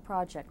taking on a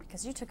project,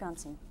 because you took on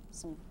some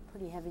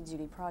pretty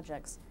heavy-duty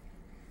projects,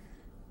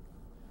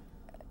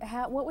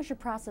 what was your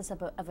process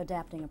of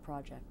adapting a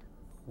project?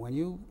 When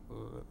you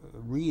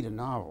read a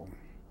novel,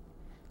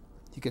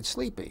 you get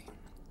sleepy.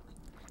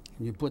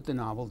 And you put the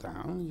novel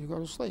down and you go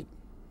to sleep.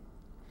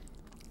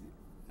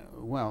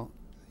 Well,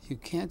 you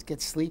can't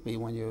get sleepy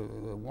when you're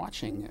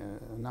watching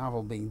a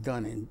novel being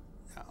done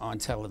on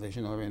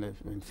television or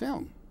in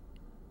film.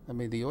 I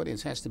mean, the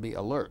audience has to be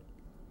alert.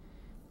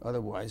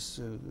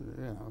 Otherwise,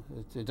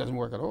 it doesn't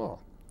work at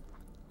all.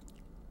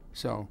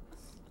 So,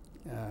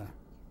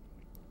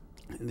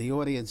 the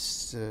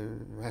audience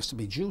has to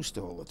be juiced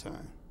all the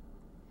time.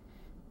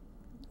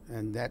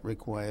 And that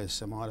requires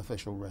some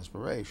artificial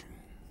respiration.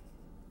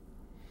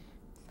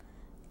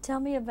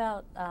 Tell me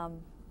about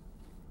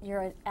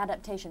your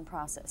adaptation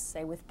process,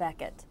 say with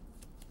Becket.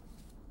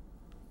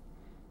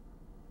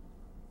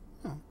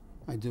 Well,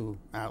 I do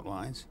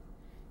outlines.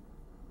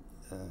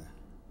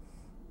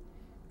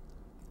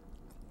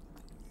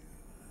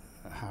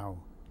 How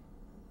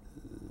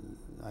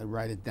I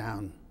write it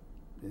down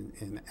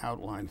in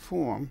outline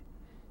form.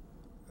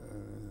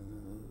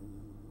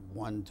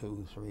 1,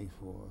 2, 3,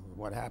 4.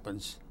 What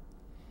happens?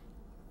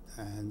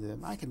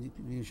 And I can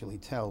usually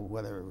tell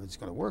whether it's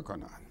going to work or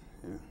not.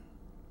 You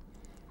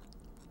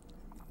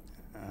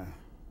know.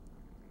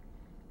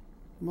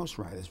 Most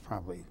writers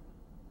probably,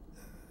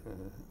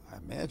 I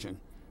imagine,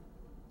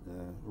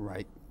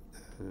 write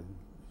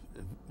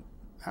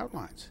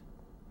outlines.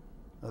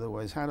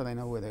 Otherwise, how do they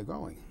know where they're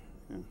going?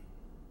 You know.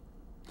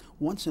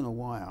 Once in a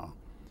while,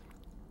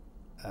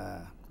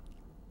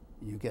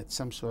 you get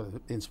some sort of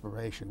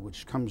inspiration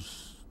which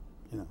comes,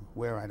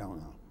 where I don't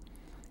know.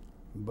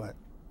 But,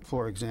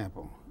 for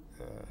example,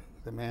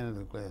 The Man in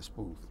the Glass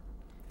Booth.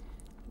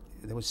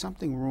 There was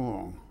something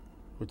wrong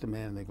with The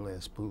Man in the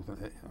Glass Booth.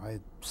 I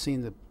had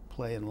seen the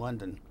play in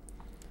London,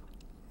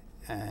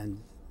 and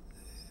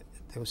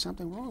there was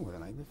something wrong with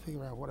it. I couldn't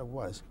figure out what it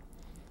was.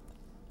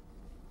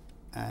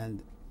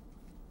 And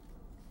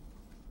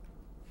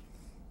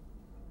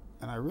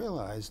I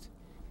realized,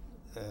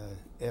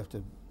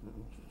 after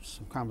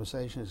some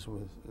conversations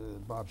with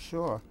Bob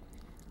Shaw,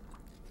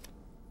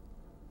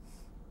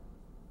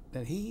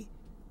 that he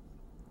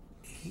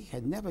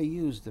had never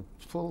used the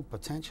full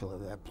potential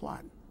of that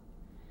plot.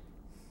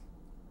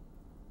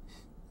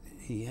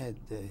 He had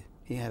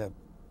a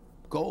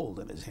gold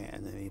in his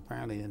hand, and he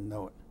apparently didn't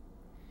know it.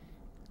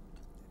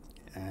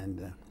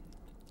 And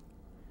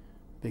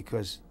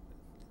because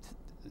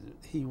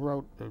he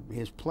wrote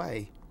his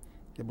play,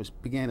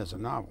 began as a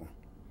novel.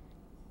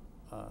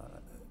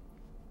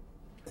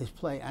 His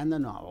play and the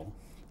novel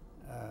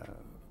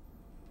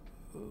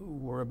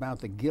were about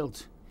the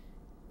guilt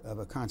of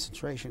a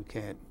concentration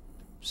camp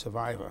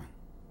survivor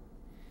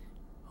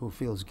who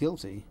feels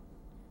guilty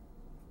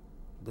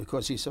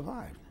because he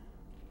survived.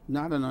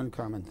 Not an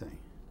uncommon thing.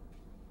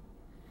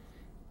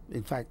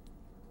 In fact,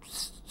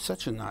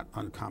 such a not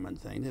uncommon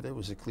thing that it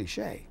was a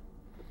cliche.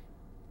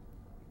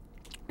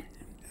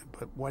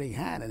 But what he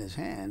had in his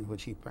hand,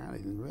 which he apparently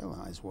didn't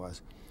realize,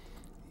 was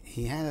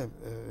he had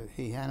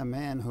a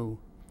man who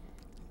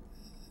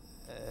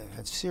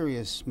had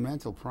serious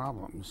mental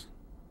problems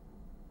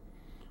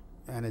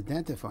and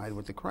identified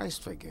with the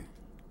Christ figure.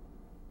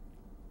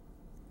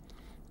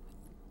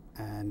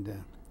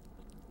 And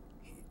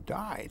he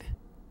died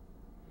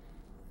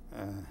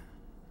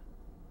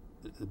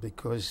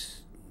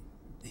because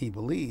he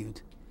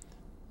believed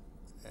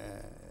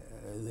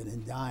that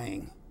in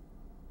dying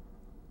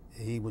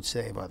he would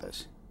save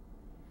others.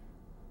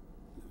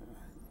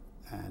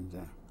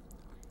 And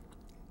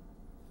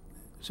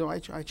so I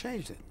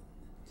changed it.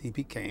 He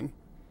became,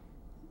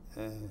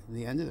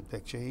 the end of the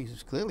picture,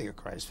 he's clearly a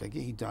Christ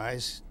figure. He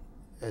dies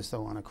as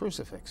though on a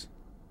crucifix.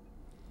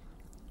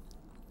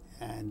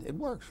 And it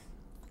worked.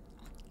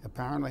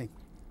 Apparently,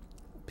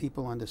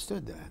 people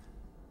understood that.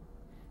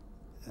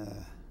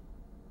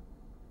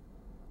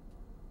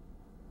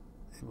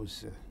 It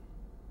was...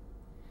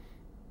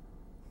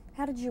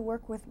 How did you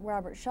work with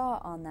Robert Shaw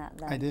on that,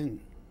 then? I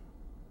didn't.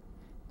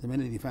 The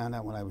minute he found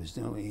out what I was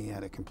doing, he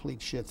had a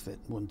complete shit fit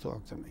and wouldn't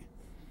talk to me.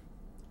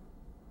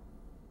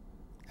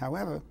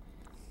 However,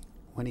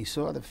 when he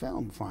saw the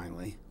film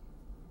finally,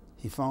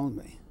 he phoned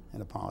me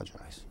and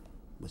apologized,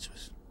 which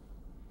was...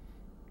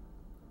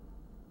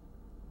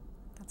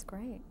 That's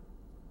great.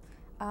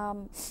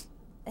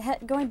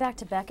 Going back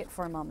to Becket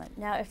for a moment.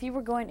 Now, if you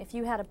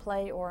had a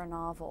play or a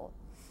novel,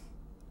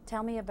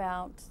 tell me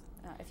about,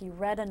 if you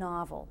read a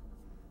novel,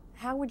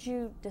 how would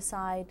you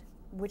decide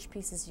which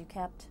pieces you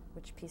kept,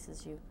 which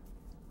pieces you...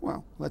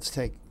 Well, let's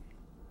take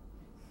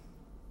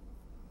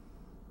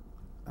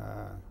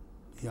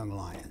Young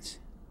Lions.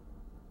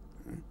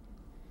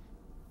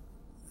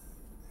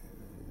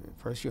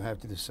 First you have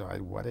to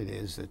decide what it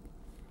is that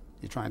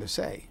you're trying to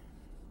say.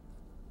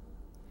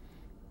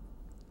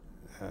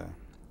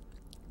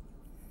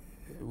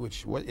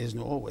 What isn't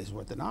always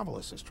what the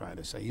novelist is trying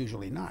to say,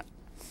 usually not.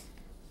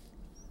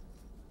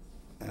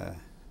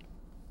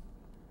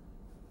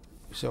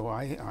 So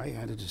I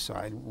had to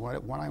decide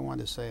what I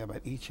wanted to say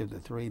about each of the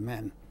three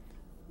men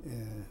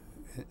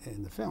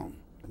in the film.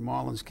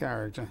 Marlon's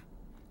character,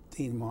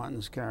 Dean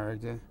Martin's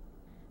character,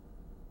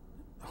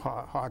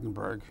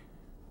 Hardenberg,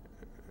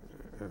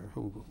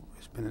 who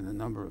has been in a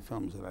number of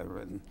films that I've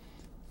written,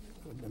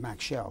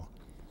 Max Schell,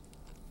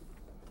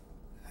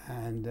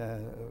 and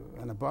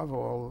above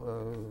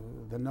all,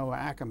 the Noah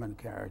Ackerman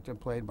character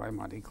played by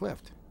Monty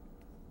Clift.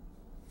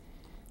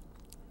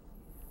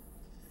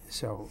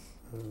 So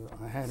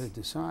I had to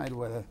decide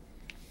whether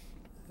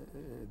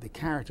the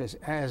characters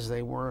as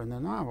they were in the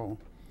novel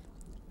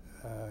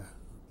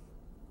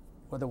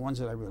were the ones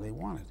that I really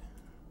wanted.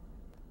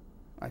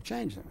 I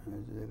changed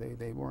them.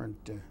 They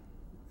weren't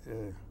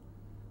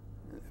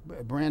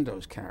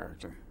Brando's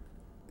character.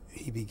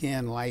 He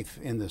began life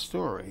in the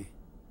story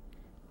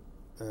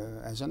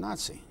as a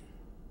Nazi.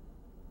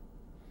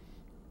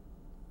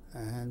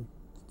 And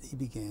he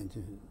began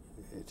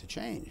to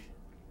change.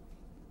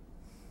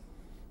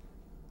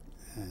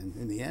 And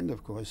in the end,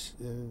 of course,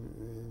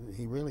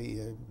 he really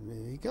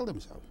he killed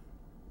himself.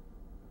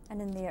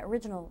 And in the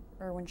original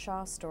Irwin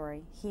Shaw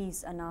story,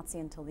 he's a Nazi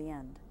until the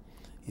end.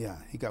 Yeah,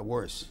 he got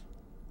worse.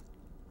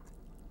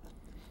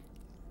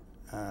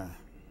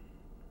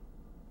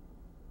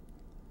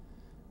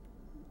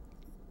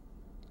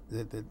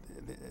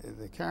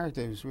 the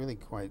character is really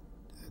quite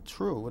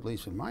true, at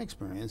least in my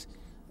experience,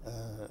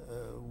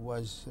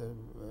 was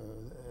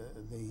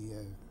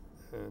the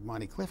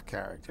Monty Clift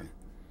character,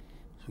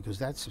 because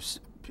that's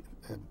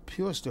a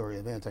pure story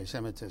of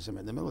anti-Semitism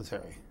in the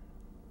military,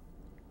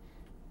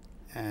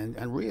 and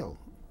real.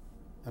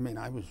 I mean,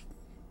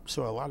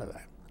 saw a lot of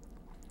that,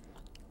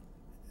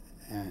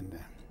 and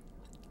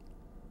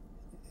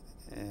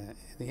in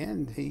the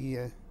end,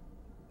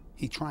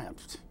 he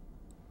triumphed.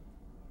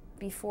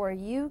 Before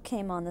you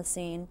came on the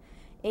scene,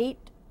 8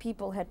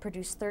 people had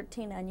produced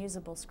 13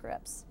 unusable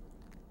scripts.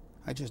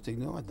 I just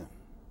ignored them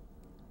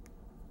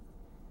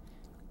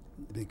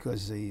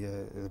because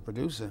the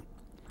producer,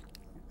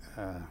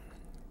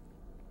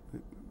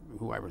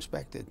 who I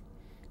respected,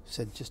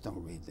 said, "Just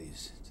don't read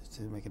these. It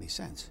doesn't make any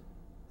sense."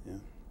 Yeah.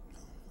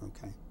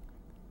 Okay.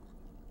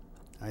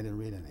 I didn't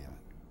read any of it.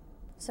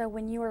 So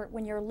when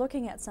you're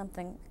looking at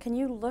something, can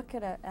you look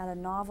at a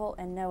novel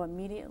and know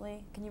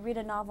immediately? Can you read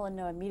a novel and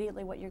know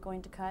immediately what you're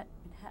going to cut?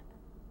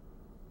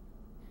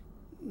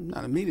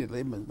 Not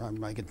immediately,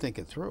 but I can think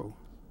it through.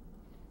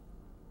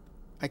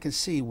 I can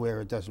see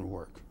where it doesn't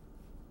work.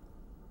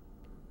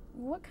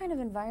 What kind of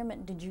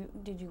environment did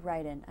you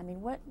write in? I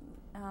mean,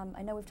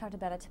 I know we've talked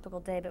about a typical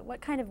day, but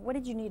what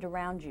did you need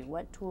around you?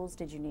 What tools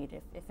did you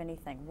need, if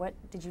anything? What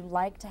did you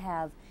like to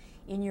have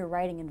in your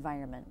writing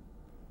environment?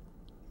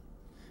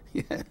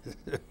 Yeah,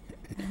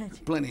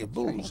 plenty of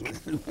booze.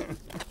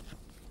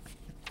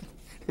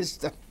 This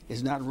stuff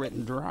is not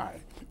written dry.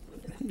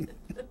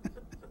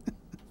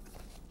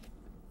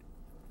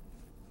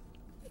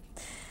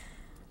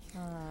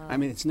 I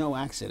mean, it's no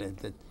accident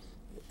that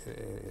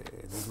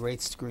the great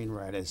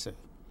screenwriters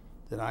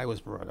that I was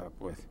brought up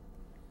with,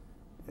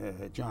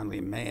 John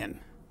Lee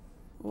Mann,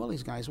 all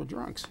these guys were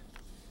drunks.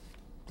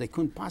 They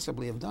couldn't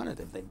possibly have done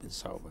it if they'd been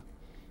sober.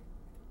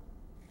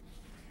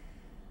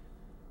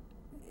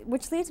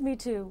 Which leads me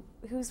to,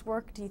 whose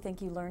work do you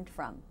think you learned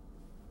from?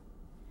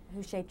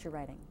 Who shaped your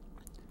writing?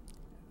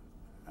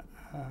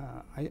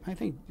 I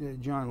think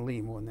John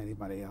Lee more than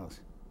anybody else.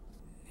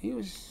 He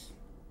was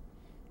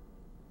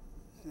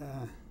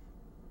a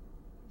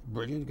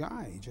brilliant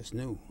guy. He just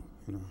knew,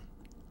 you know.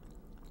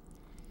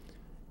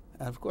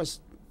 And of course,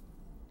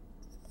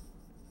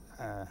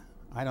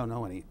 I don't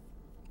know any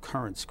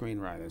current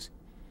screenwriters.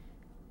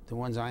 The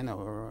ones I know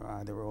are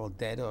either all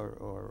dead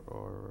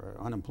or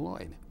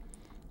unemployed.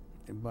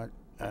 But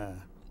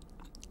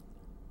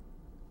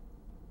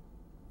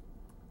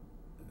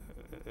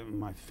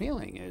my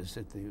feeling is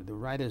that the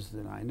writers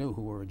that I knew,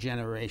 who were a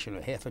generation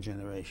or half a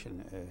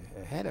generation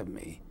ahead of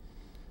me,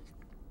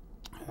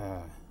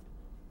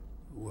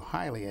 were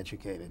highly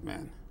educated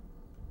men.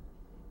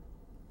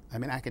 I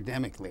mean,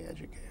 academically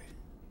educated.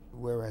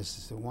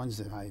 Whereas the ones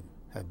that I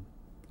had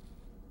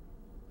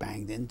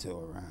banged into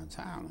around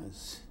town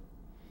is,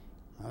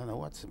 I don't know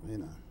what's, you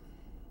know.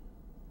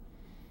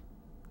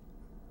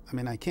 I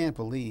mean, I can't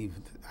believe,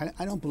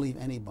 I don't believe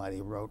anybody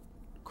wrote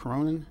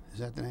Cronin, is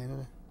that the name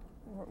of it?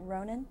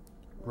 Ronan?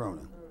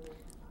 Ronan.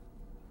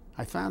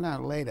 I found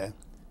out later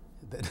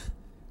that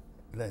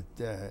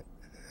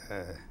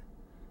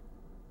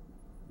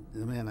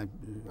the man I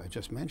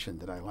just mentioned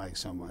that I like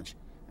so much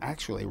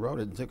actually wrote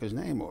it and took his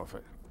name off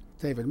it,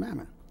 David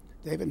Mamet.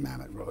 David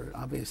Mamet wrote it,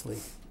 obviously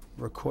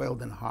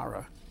recoiled in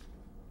horror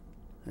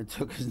and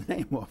took his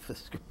name off the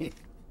screen.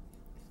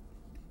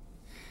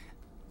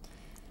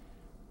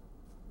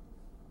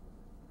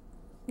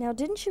 Now,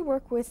 didn't you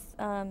work with,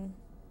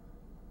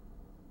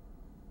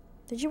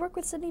 did you work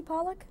with Sidney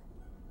Pollack?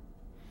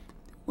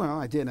 Well,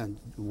 I did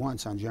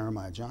once on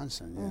Jeremiah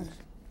Johnson, yes.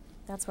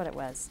 That's what it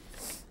was.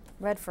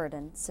 Redford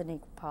and Sidney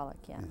Pollack,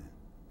 yeah.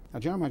 Now,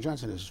 Jeremiah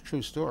Johnson is a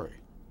true story.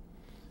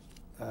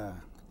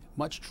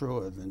 Much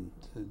truer than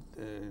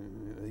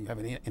you have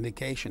an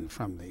indication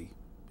from the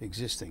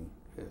existing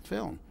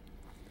film.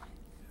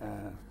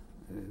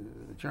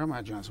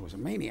 Jeremiah Johnson was a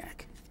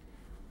maniac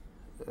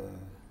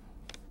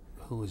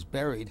who was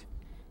buried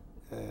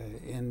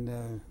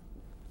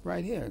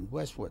right here in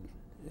Westwood,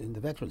 in the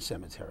Veterans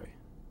Cemetery.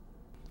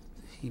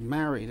 He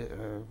married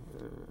a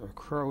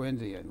Crow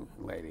Indian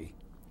lady.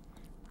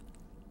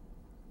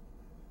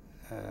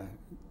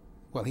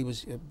 Well, he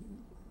was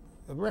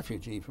a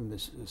refugee from the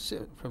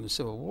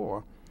Civil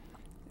War.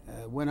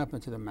 Went up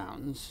into the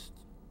mountains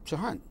to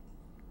hunt,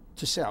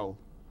 to sell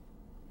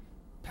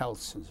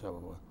pelts and so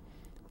forth,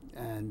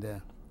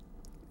 and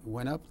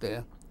went up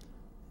there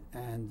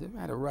and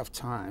had a rough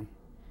time.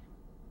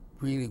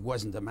 Really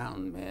wasn't a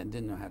mountain man,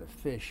 didn't know how to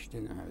fish,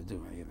 didn't know how to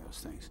do any of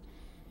those things.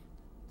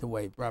 The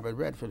way Robert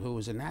Redford, who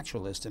was a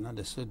naturalist and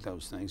understood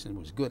those things and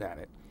was good at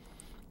it.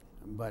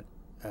 But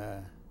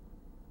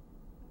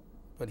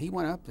he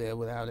went up there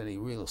without any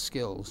real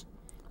skills,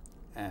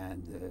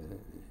 and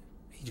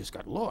he just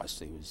got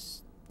lost. He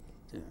was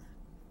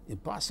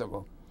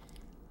impossible.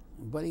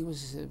 But he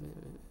was,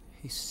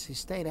 he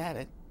stayed at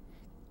it,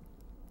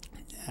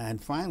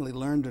 and finally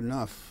learned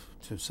enough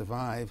to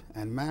survive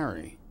and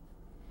marry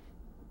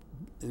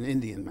an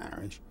Indian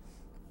marriage,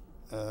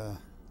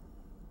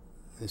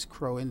 this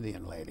Crow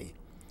Indian lady,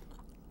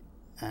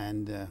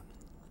 and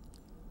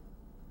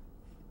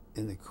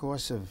in the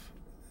course of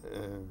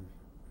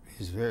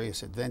his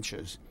various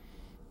adventures,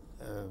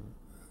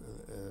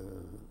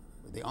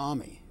 the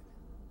Army,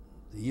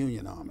 the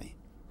Union Army,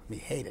 he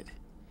hated.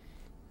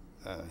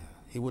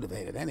 He would have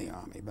hated any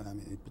army, but I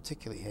mean, he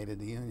particularly hated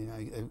the Union.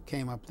 I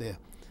came up there,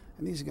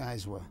 and these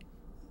guys were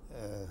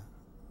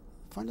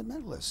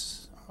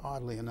fundamentalists,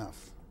 oddly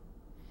enough.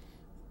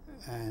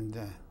 And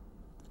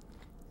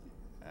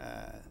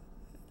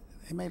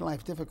they made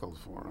life difficult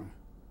for him.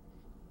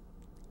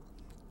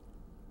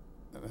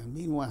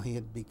 Meanwhile, he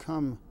had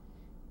become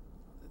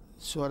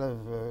sort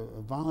of a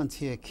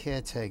volunteer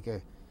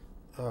caretaker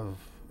of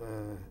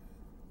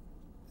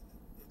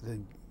the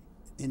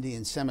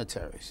Indian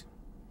cemeteries.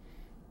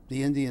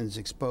 The Indians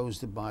exposed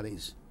the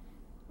bodies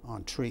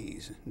on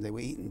trees. They were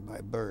eaten by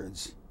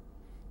birds.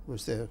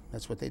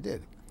 That's what they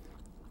did.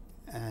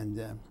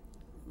 And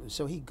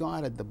so he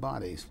guarded the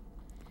bodies.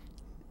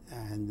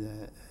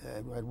 And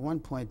at one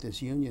point,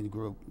 this union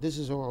group, this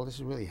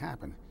really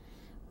happened,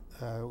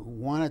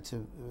 wanted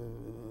to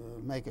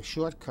make a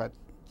shortcut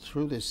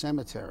through this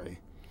cemetery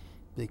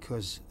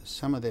because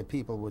some of their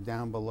people were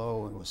down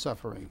below and were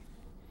suffering.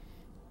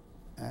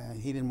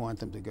 He didn't want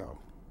them to go.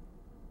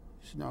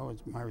 He said, no,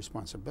 it's my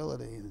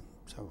responsibility, and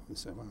so on and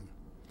so on.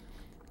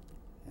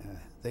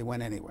 They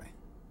went anyway.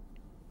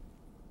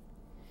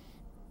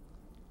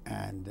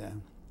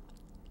 And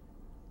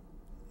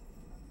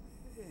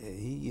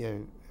he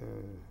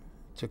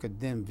took a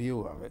dim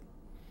view of it,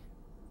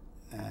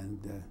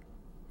 and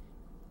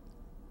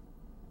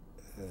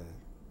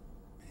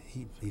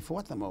he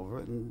fought them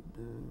over it, and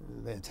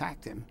they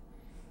attacked him.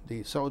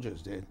 The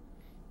soldiers did,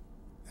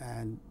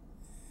 and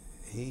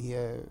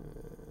they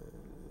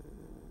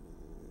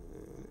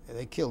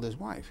killed his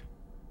wife.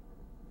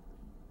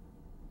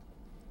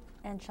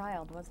 And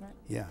child, wasn't it?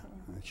 Yeah,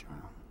 a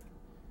child.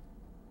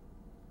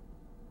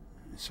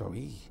 So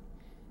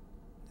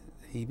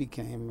he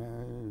became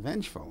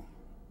vengeful.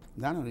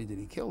 Not only did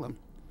he kill them,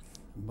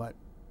 but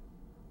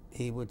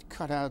he would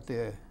cut out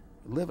their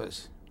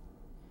livers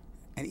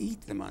and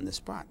eat them on the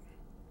spot.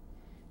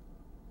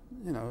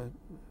 You know,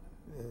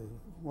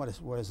 what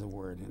is the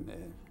word in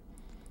there?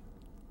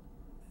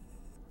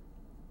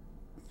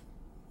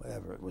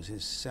 Whatever, it was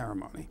his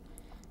ceremony.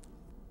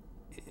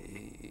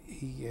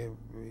 He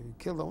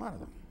killed a lot of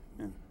them.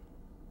 Yeah.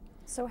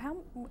 So I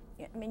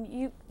mean,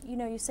 you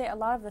say a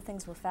lot of the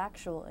things were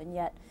factual, and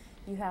yet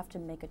you have to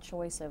make a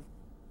choice of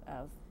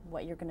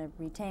what you're going to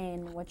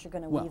retain, what you're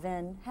going to weave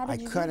in. How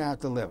did you cut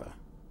out the liver,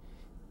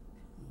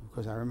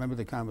 because I remember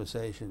the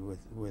conversation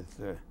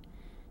with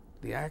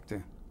the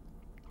actor,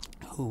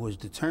 who was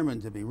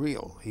determined to be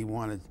real. He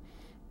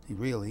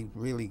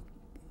really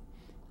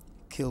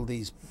killed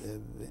these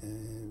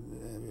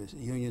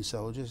Union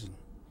soldiers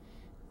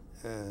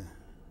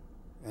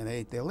and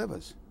ate their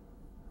livers.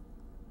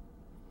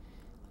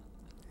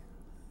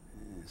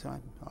 So I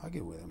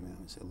argued with him, and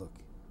I said, look,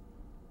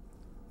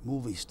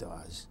 movie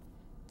stars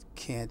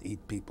can't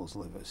eat people's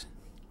livers.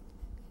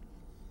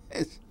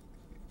 It's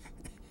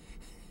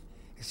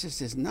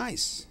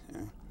nice. You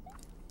know?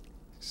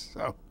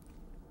 So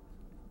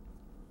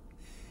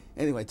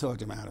anyway,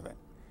 talked him out of it.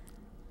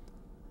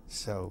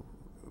 So,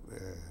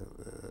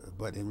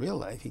 but in real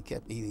life, he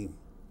kept eating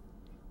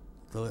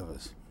the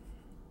livers.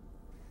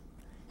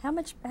 How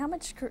much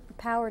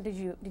power did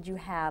you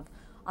have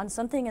on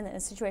something in a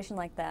situation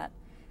like that?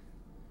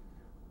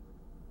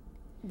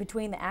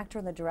 Between the actor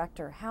and the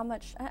director, how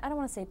much, I don't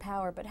want to say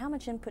power, but how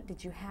much input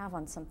did you have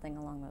on something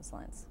along those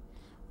lines?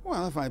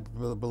 Well, if I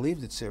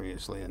believed it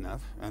seriously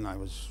enough, and I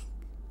was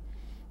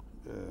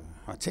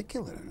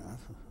articulate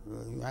enough,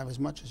 you have as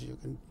much as you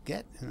can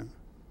get, you know.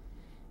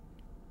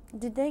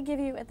 Did they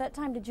give you, at that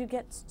time, did you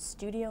get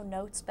studio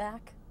notes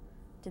back?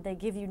 Did they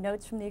give you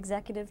notes from the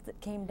executive that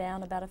came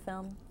down about a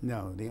film?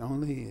 No, the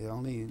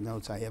only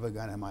notes I ever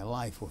got in my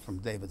life were from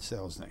David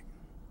Selznick.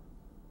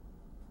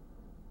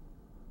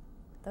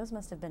 Those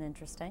must have been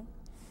interesting.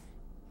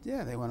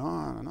 Yeah, they went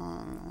on and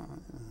on and on.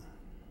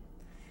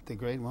 The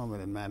great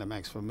moment in Madam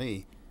X for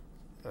me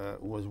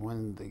was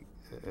when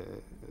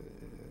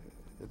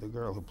the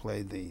girl who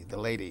played the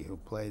lady who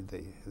played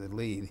the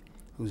lead,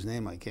 whose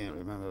name I can't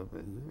remember,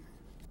 but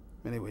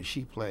anyway,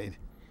 she played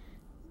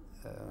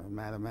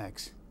Madam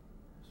X.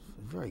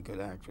 A very good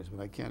actress,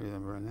 but I can't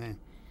remember her name.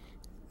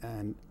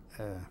 And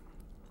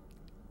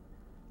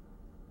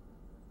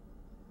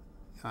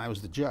I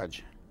was the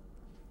judge.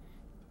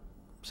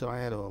 So I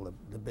had all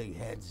the big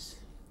heads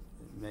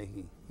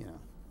making, you know,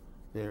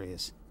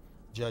 various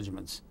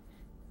judgments.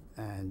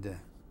 And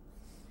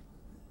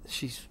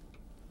she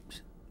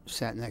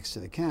sat next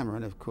to the camera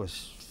and, of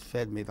course,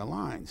 fed me the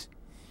lines.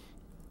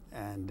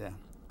 And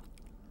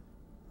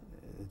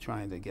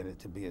trying to get it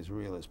to be as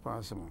real as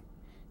possible.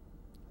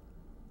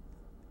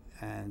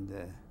 And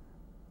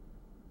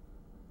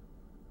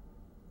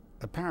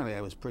apparently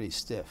I was pretty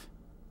stiff.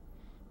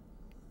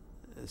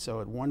 So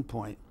at one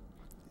point,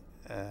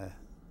 the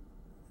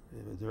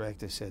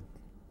director said,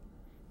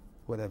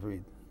 whatever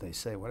they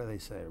say, what do they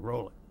say?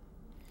 Roll it.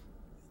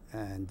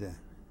 And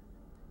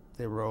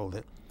they rolled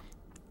it.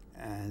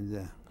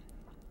 And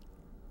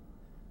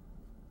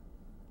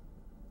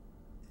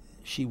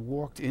she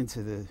walked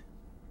into the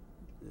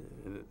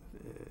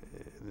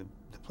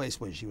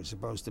place where she was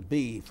supposed to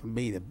be for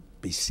me to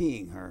be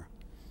seeing her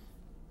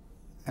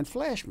and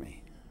flashed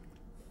me.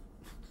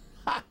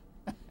 And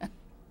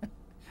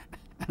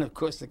of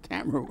course the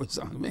camera was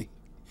on me.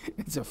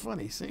 It's a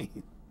funny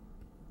scene.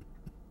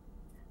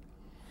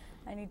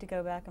 I need to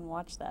go back and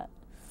watch that.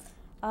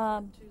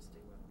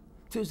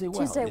 Tuesday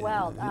Wild. Tuesday yeah,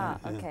 Wild. yeah,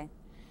 yeah. Okay.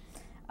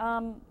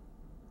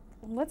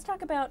 Let's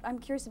talk about, I'm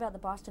curious about the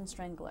Boston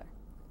Strangler.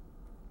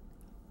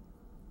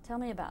 Tell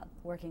me about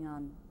working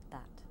on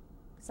that.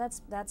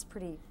 'Cause that's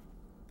pretty,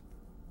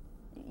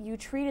 you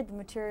treated the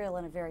material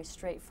in a very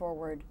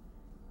straightforward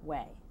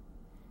way.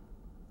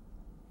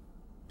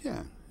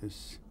 Yeah,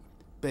 it's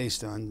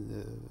based on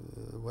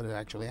what had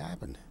actually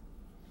happened.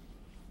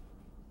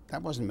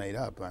 That wasn't made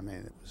up. I mean,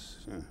 it was.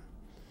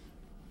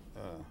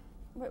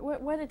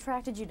 What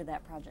attracted you to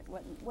that project?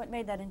 What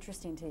made that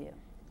interesting to you?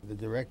 The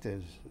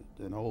director's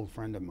an old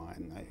friend of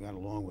mine. I got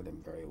along with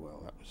him very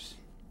well.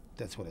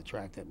 That's what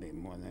attracted me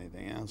more than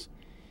anything else.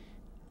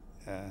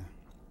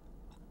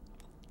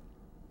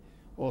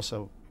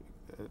 Also,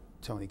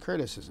 Tony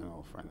Curtis is an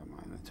old friend of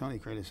mine. And Tony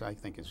Curtis, I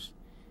think, is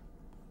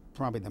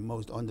probably the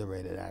most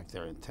underrated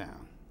actor in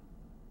town.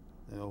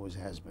 It always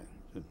has been.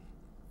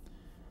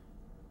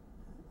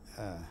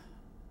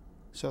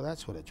 So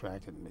that's what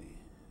attracted me.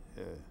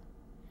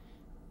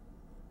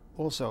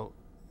 Also,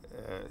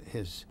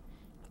 his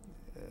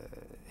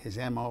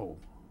MO,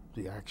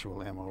 the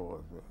actual MO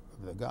of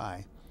the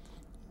guy,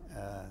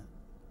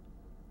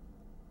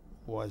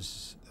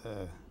 was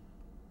it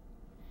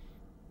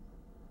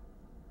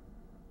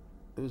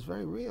was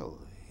very real.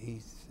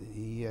 He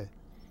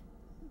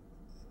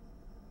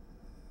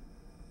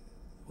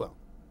well,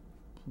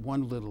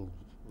 one little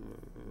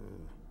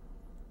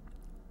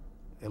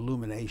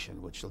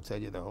illumination, which will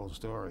tell you the whole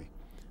story.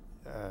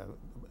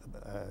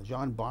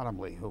 John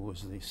Bottomley, who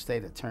was the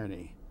state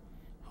attorney,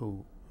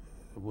 who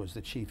was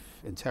the chief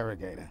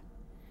interrogator,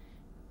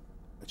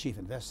 the chief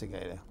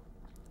investigator,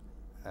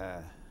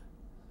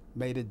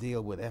 made a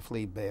deal with F.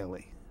 Lee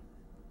Bailey.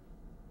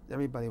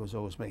 Everybody was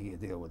always making a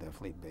deal with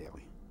F. Lee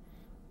Bailey.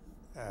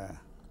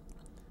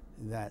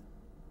 That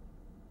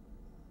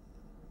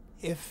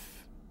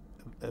if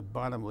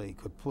Bottomley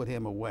could put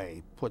him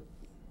away, put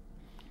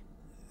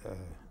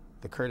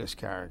the Curtis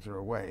character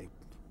away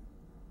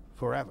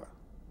forever,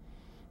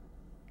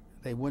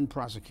 they wouldn't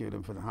prosecute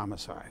him for the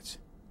homicides.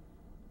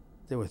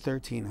 There were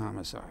 13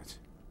 homicides.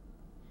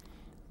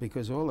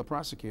 Because all the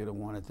prosecutor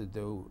wanted to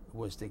do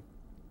was to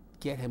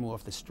get him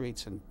off the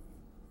streets and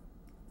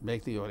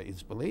make the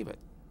audience believe it.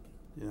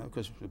 You know,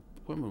 because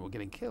women were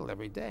getting killed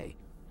every day.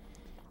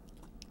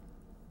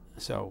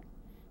 So,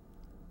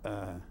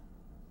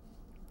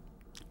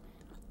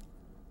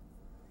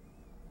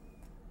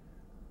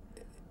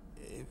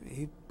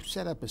 he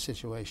set up a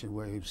situation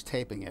where he was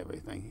taping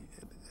everything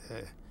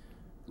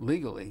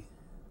legally.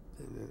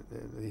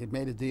 He had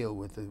made a deal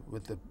with the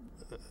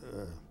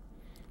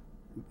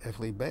F.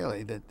 Lee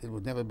Bailey that it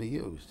would never be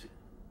used.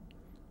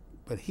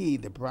 But he,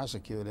 the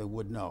prosecutor,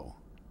 would know,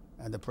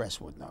 and the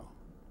press would know.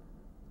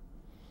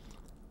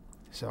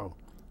 So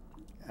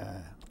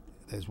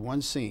there's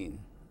one scene,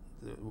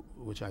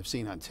 which I've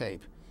seen on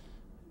tape,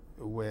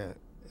 where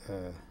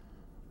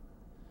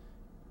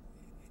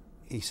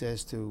he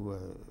says to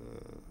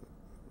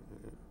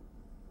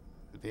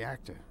the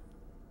actor,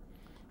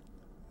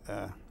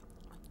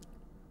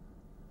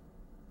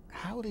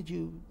 how did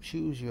you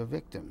choose your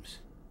victims?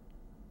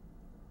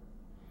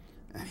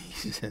 And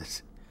he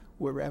says,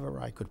 wherever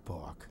I could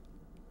park.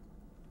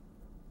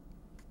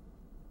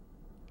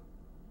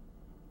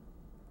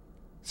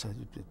 So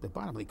the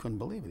Bottomley couldn't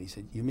believe it. He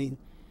said, you mean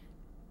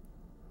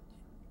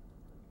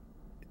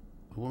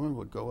a woman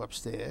would go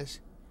upstairs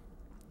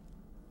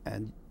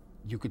and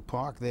you could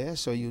park there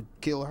so you'd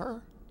kill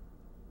her?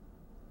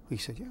 He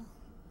said, yeah.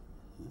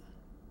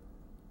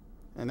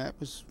 And that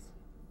was...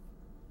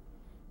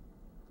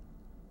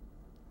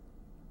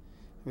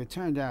 It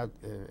turned out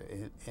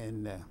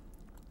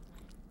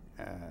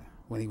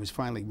when he was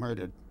finally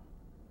murdered,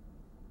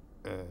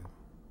 the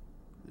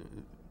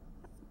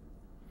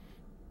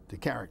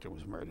character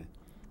was murdered.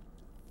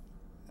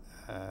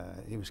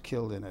 He was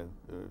killed in a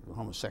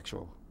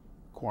homosexual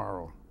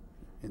quarrel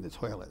in the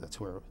toilet. That's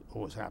where it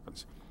always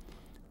happens.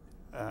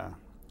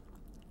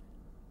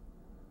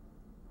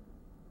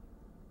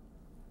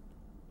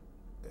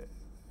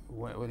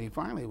 When he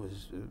finally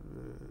was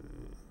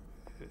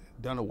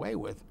done away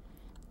with,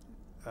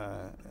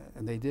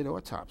 and they did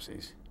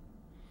autopsies,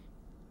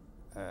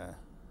 and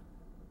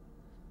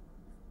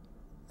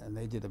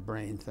they did a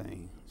brain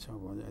thing. So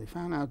when they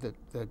found out that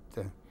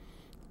the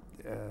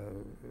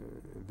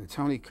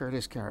Tony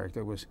Curtis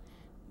character was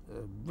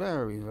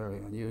very, very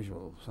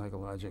unusual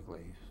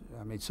psychologically.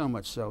 I mean, so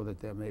much so that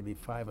there may be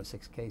 5 or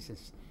 6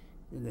 cases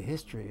in the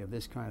history of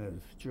this kind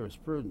of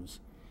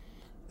jurisprudence,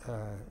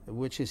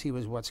 which is he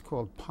was what's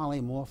called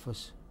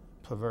polymorphous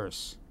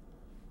perverse.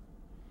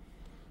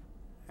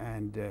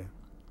 And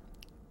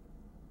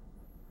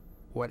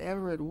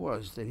whatever it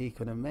was that he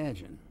could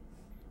imagine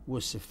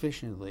was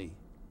sufficiently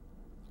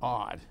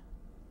odd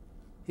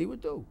he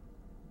would do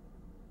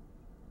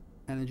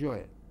and enjoy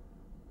it.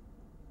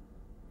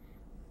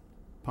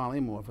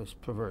 Polymorphous,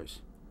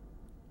 perverse.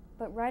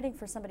 But writing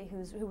for somebody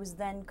who was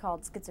then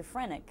called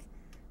schizophrenic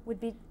would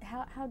be,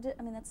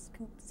 I mean, that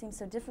seems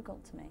so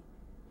difficult to me.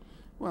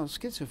 Well,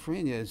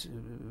 schizophrenia is a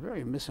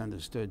very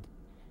misunderstood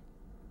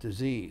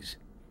disease.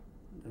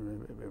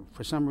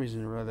 For some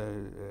reason or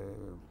other,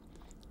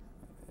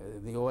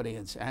 the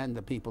audience and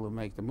the people who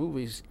make the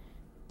movies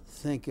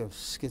think of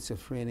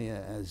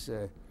schizophrenia as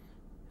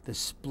the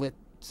split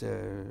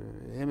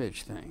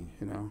image thing,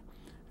 you know.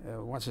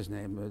 What's his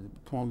name?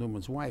 Paul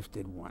Newman's wife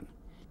did one.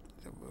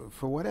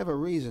 For whatever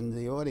reason,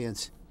 the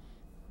audience,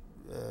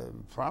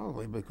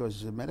 probably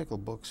because the medical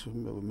books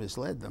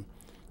misled them,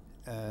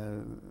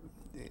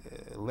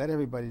 led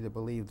everybody to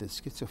believe that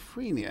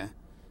schizophrenia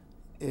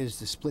is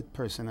the split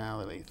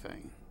personality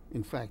thing.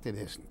 In fact, it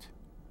isn't.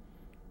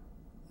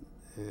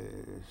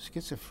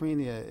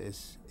 Schizophrenia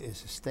is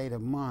a state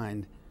of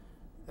mind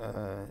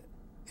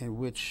in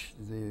which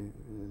the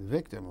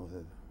victim or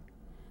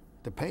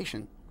the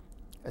patient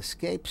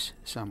escapes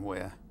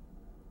somewhere.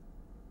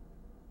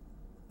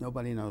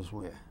 Nobody knows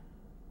where.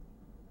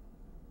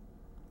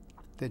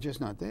 They're just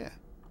not there.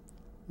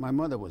 My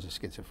mother was a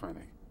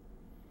schizophrenic,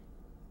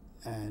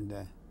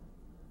 and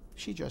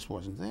she just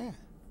wasn't there.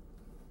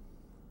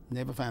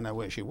 Never found out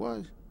where she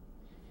was,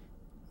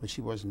 but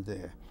she wasn't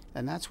there.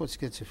 And that's what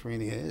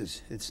schizophrenia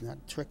is. It's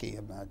not tricky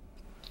about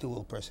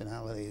dual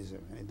personalities or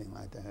anything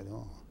like that at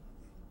all.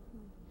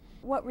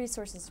 What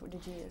resources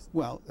did you use?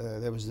 Well,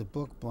 there was a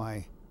book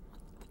by,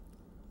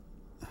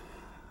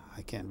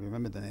 I can't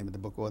remember the name of the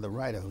book, or the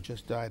writer who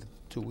just died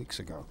 2 weeks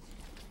ago,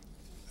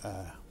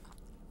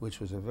 which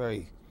was a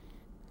very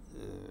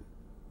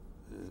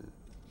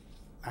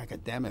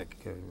academic,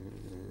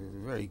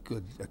 very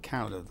good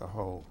account of the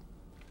whole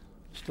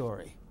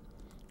story.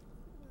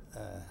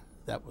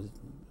 That was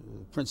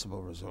the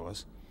principal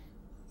resource,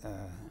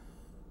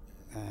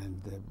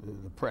 and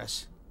the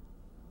press,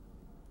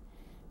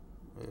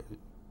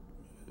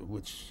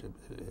 which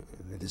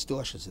the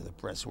distortions of the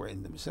press were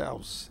in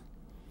themselves.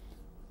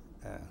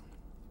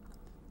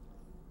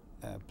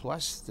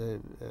 Plus the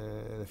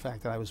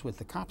fact that I was with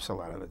the cops a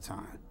lot of the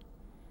time,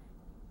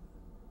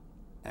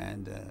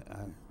 and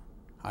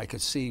I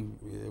could see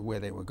where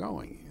they were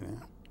going, you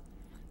know.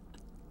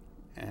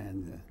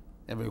 And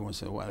every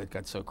once in a while it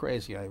got so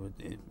crazy, I would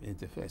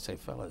interfere, say,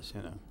 fellas,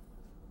 you know,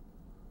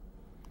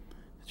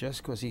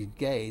 just because he's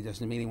gay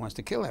doesn't mean he wants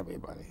to kill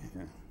everybody.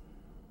 You know?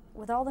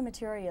 With all the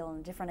material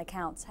and different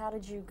accounts, how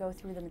did you go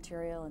through the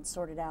material and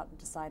sort it out and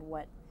decide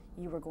what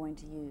you were going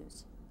to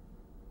use?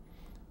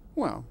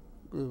 Well,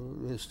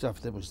 the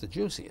stuff that was the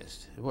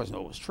juiciest. It wasn't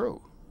always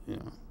true, you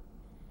know.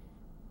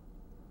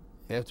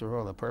 After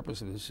all, the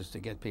purpose of this is to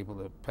get people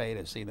to pay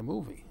to see the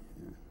movie.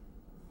 You know?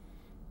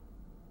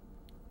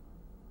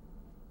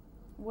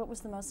 What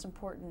was the most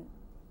important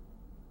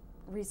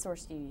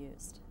resource you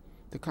used?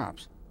 The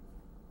cops.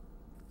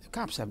 The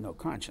cops have no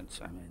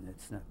conscience. I mean,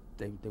 it's not.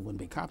 They wouldn't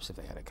be cops if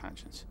they had a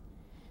conscience.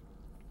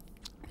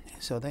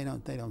 So they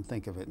don't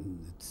think of it in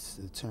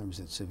the terms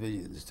that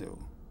civilians do.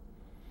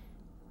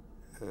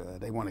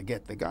 They want to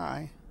get the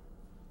guy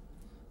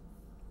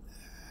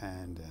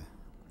and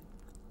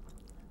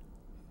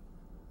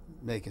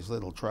make as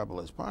little trouble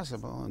as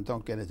possible, and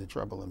don't get into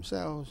trouble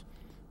themselves.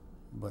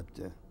 But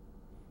they're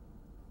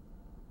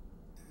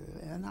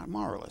not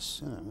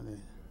moralists, you know.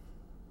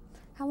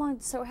 How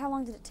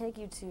long did it take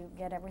you to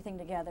get everything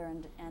together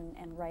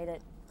and write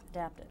it,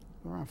 adapt it?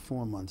 Around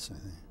 4 months, I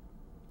think.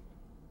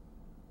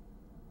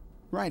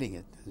 Writing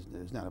it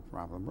is not a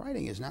problem.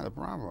 Writing is not a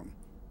problem.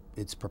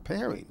 It's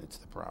preparing that's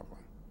the problem.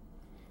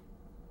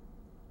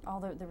 All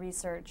the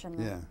research and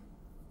the... Yeah.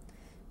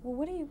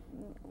 Well,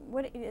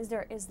 is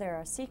there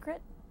a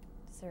secret?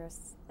 Is there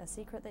a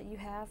secret that you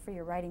have for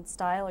your writing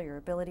style or your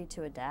ability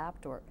to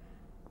adapt, or?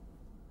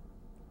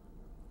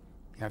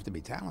 You have to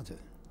be talented.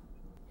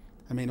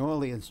 I mean, all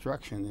the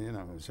instruction, you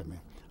know,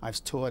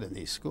 I've taught in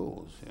these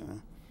schools, you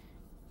know.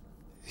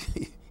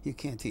 You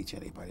can't teach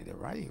anybody to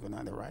write. You can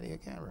either write or you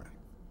can't write.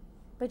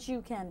 But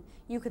you can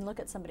look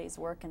at somebody's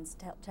work and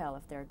tell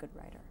if they're a good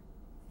writer.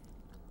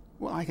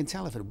 Well, I can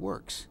tell if it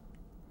works.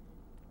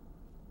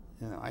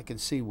 You know, I can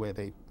see where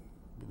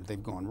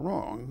they've gone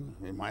wrong,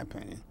 in my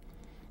opinion.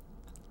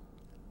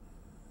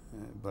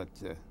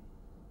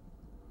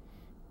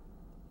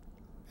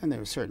 And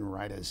there are certain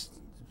writers,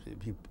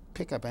 if you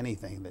pick up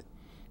anything that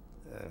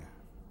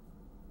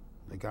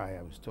the guy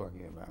I was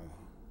talking about,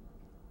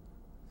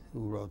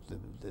 who wrote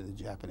the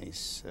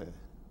Japanese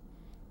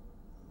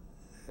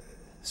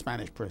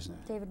Spanish prisoner.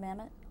 David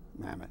Mamet?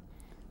 Mamet.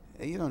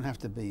 You don't have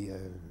to be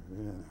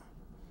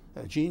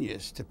a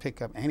genius to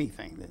pick up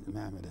anything that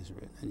Mamet has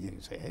written. And you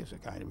can say, hey, there's a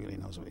guy that really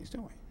knows what he's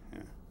doing.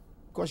 Yeah.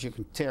 Of course, you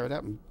can tear it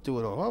up and do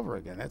it all over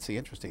again. That's the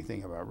interesting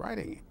thing about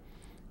writing,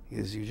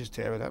 is you just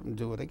tear it up and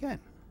do it again.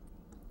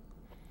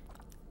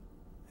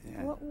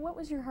 Yeah. What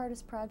was your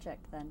hardest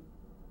project then?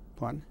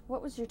 Pardon?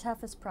 What was your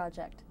toughest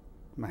project?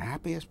 My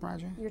happiest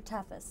project? Your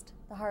toughest,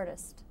 the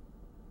hardest.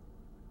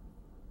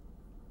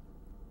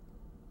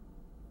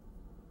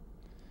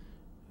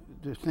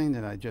 the thing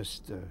that I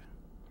just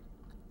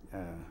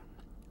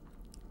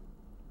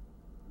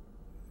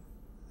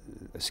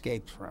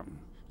escaped from,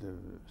 the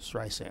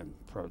Streisand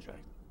project,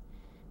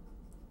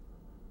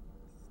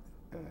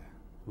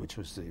 which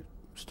was the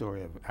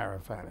story of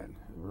Arafat and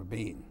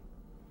Rabin.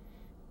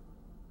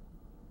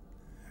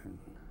 And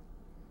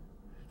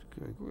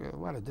a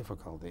lot of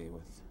difficulty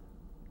with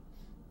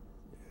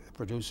the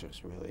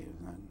producers, really,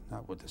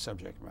 not with the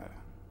subject matter.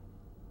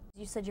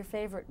 You said your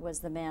favorite was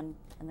The Man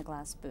in the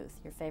Glass Booth,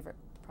 your favorite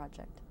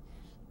project.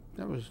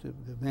 That was the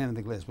Man in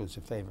the Glass Booth was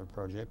a favorite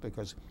project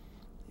because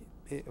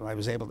I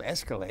was able to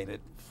escalate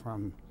it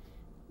from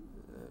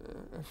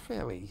a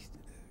fairly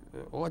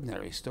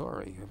ordinary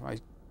story. If I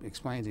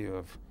explained to you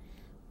of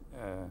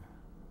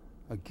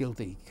a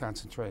guilty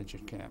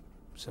concentration camp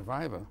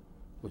survivor,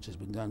 which has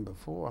been done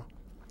before,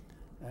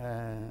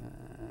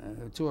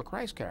 to a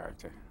Christ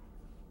character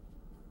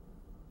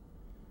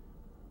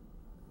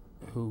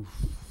who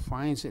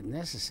finds it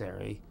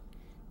necessary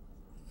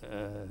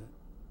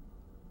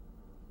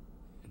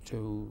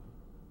to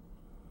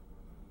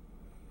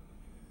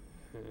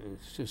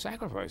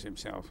sacrifice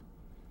himself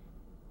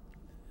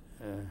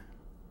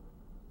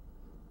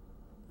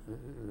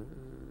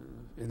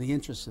in the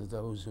interest of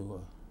those who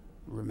are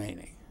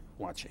remaining,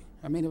 watching.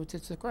 I mean,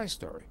 it's a Christ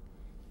story.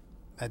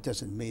 That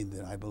doesn't mean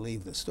that I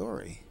believe the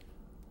story,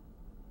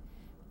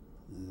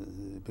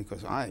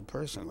 because I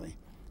personally,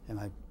 and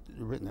I've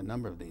written a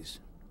number of these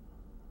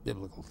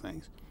biblical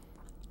things,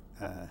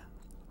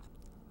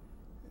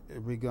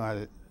 regard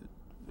it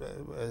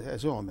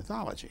as all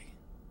mythology.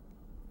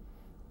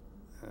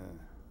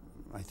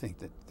 I think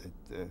that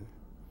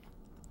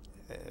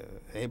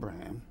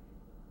Abraham,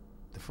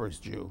 the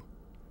first Jew,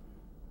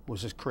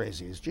 was as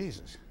crazy as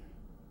Jesus.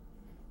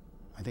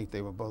 I think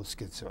they were both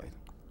schizoid.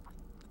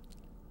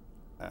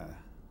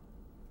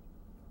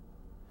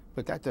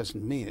 But that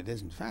doesn't mean it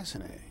isn't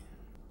fascinating.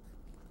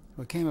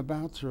 It came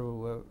about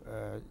through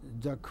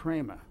Doug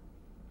Kramer,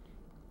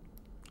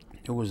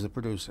 who was the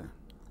producer.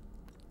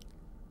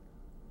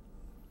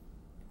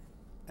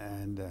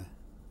 And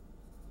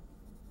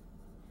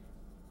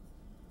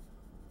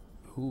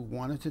who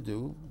wanted to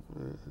do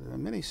a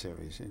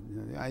miniseries.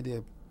 And the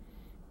idea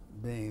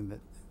being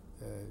that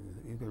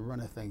you could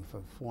run a thing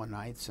for 4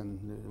 nights and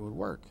it would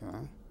work.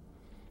 Well,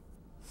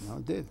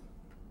 it did.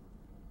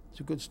 It's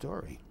a good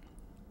story.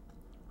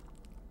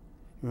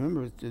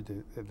 Remember,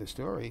 the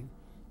story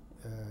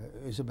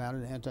is about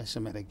an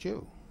anti-Semitic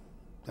Jew.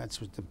 That's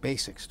what the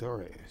basic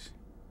story is.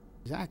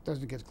 Zach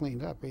doesn't get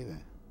cleaned up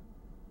either.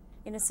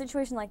 In a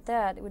situation like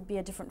that, it would be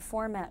a different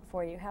format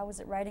for you. How was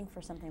it writing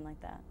for something like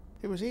that?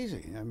 It was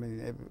easy. I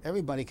mean,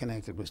 everybody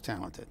connected was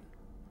talented.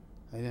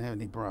 I didn't have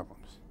any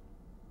problems.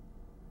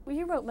 Well,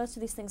 you wrote most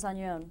of these things on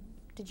your own,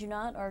 did you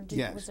not? Or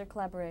Yes. Was there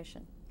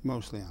collaboration?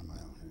 Mostly on my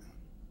own. Yeah.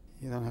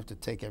 You don't have to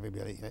take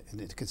everybody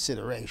into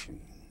consideration.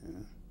 You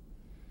know.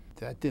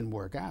 That didn't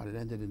work out. It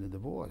ended in a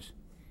divorce.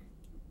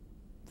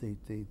 I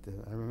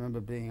remember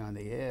being on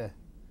the air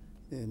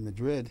in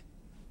Madrid.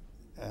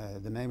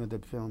 The name of the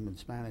film in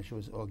Spanish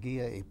was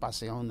Orgía y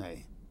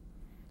Pasione,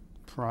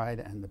 Pride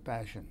and the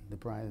Passion, the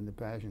Pride and the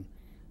Passion.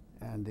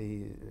 And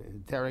the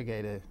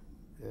interrogator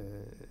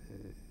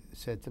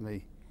said to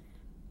me,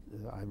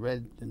 I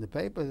read in the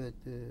paper that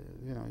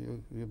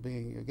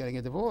you're getting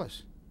a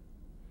divorce.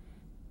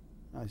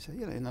 I said,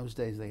 in those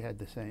days they had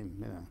the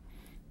same,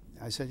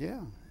 I said,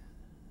 yeah.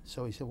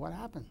 So he said, what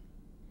happened?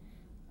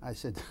 I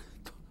said,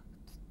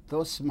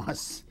 dos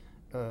más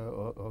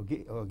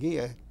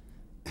orgía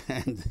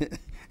and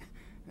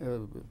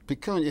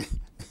picuña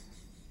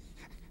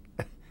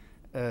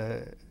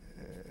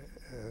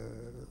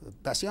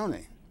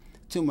passione.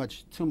 Too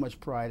much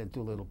pride and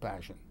too little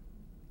passion.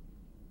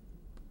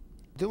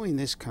 Doing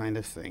this kind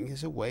of thing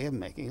is a way of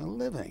making a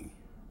living.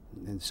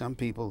 And some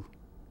people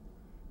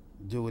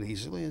do it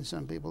easily and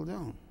some people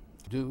don't.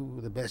 Do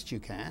the best you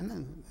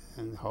can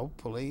and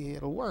hopefully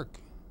it'll work.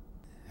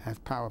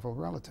 Have powerful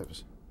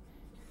relatives.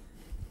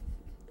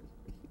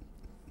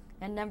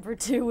 And number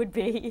 2 would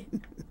be?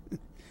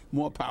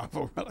 More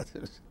powerful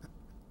relatives.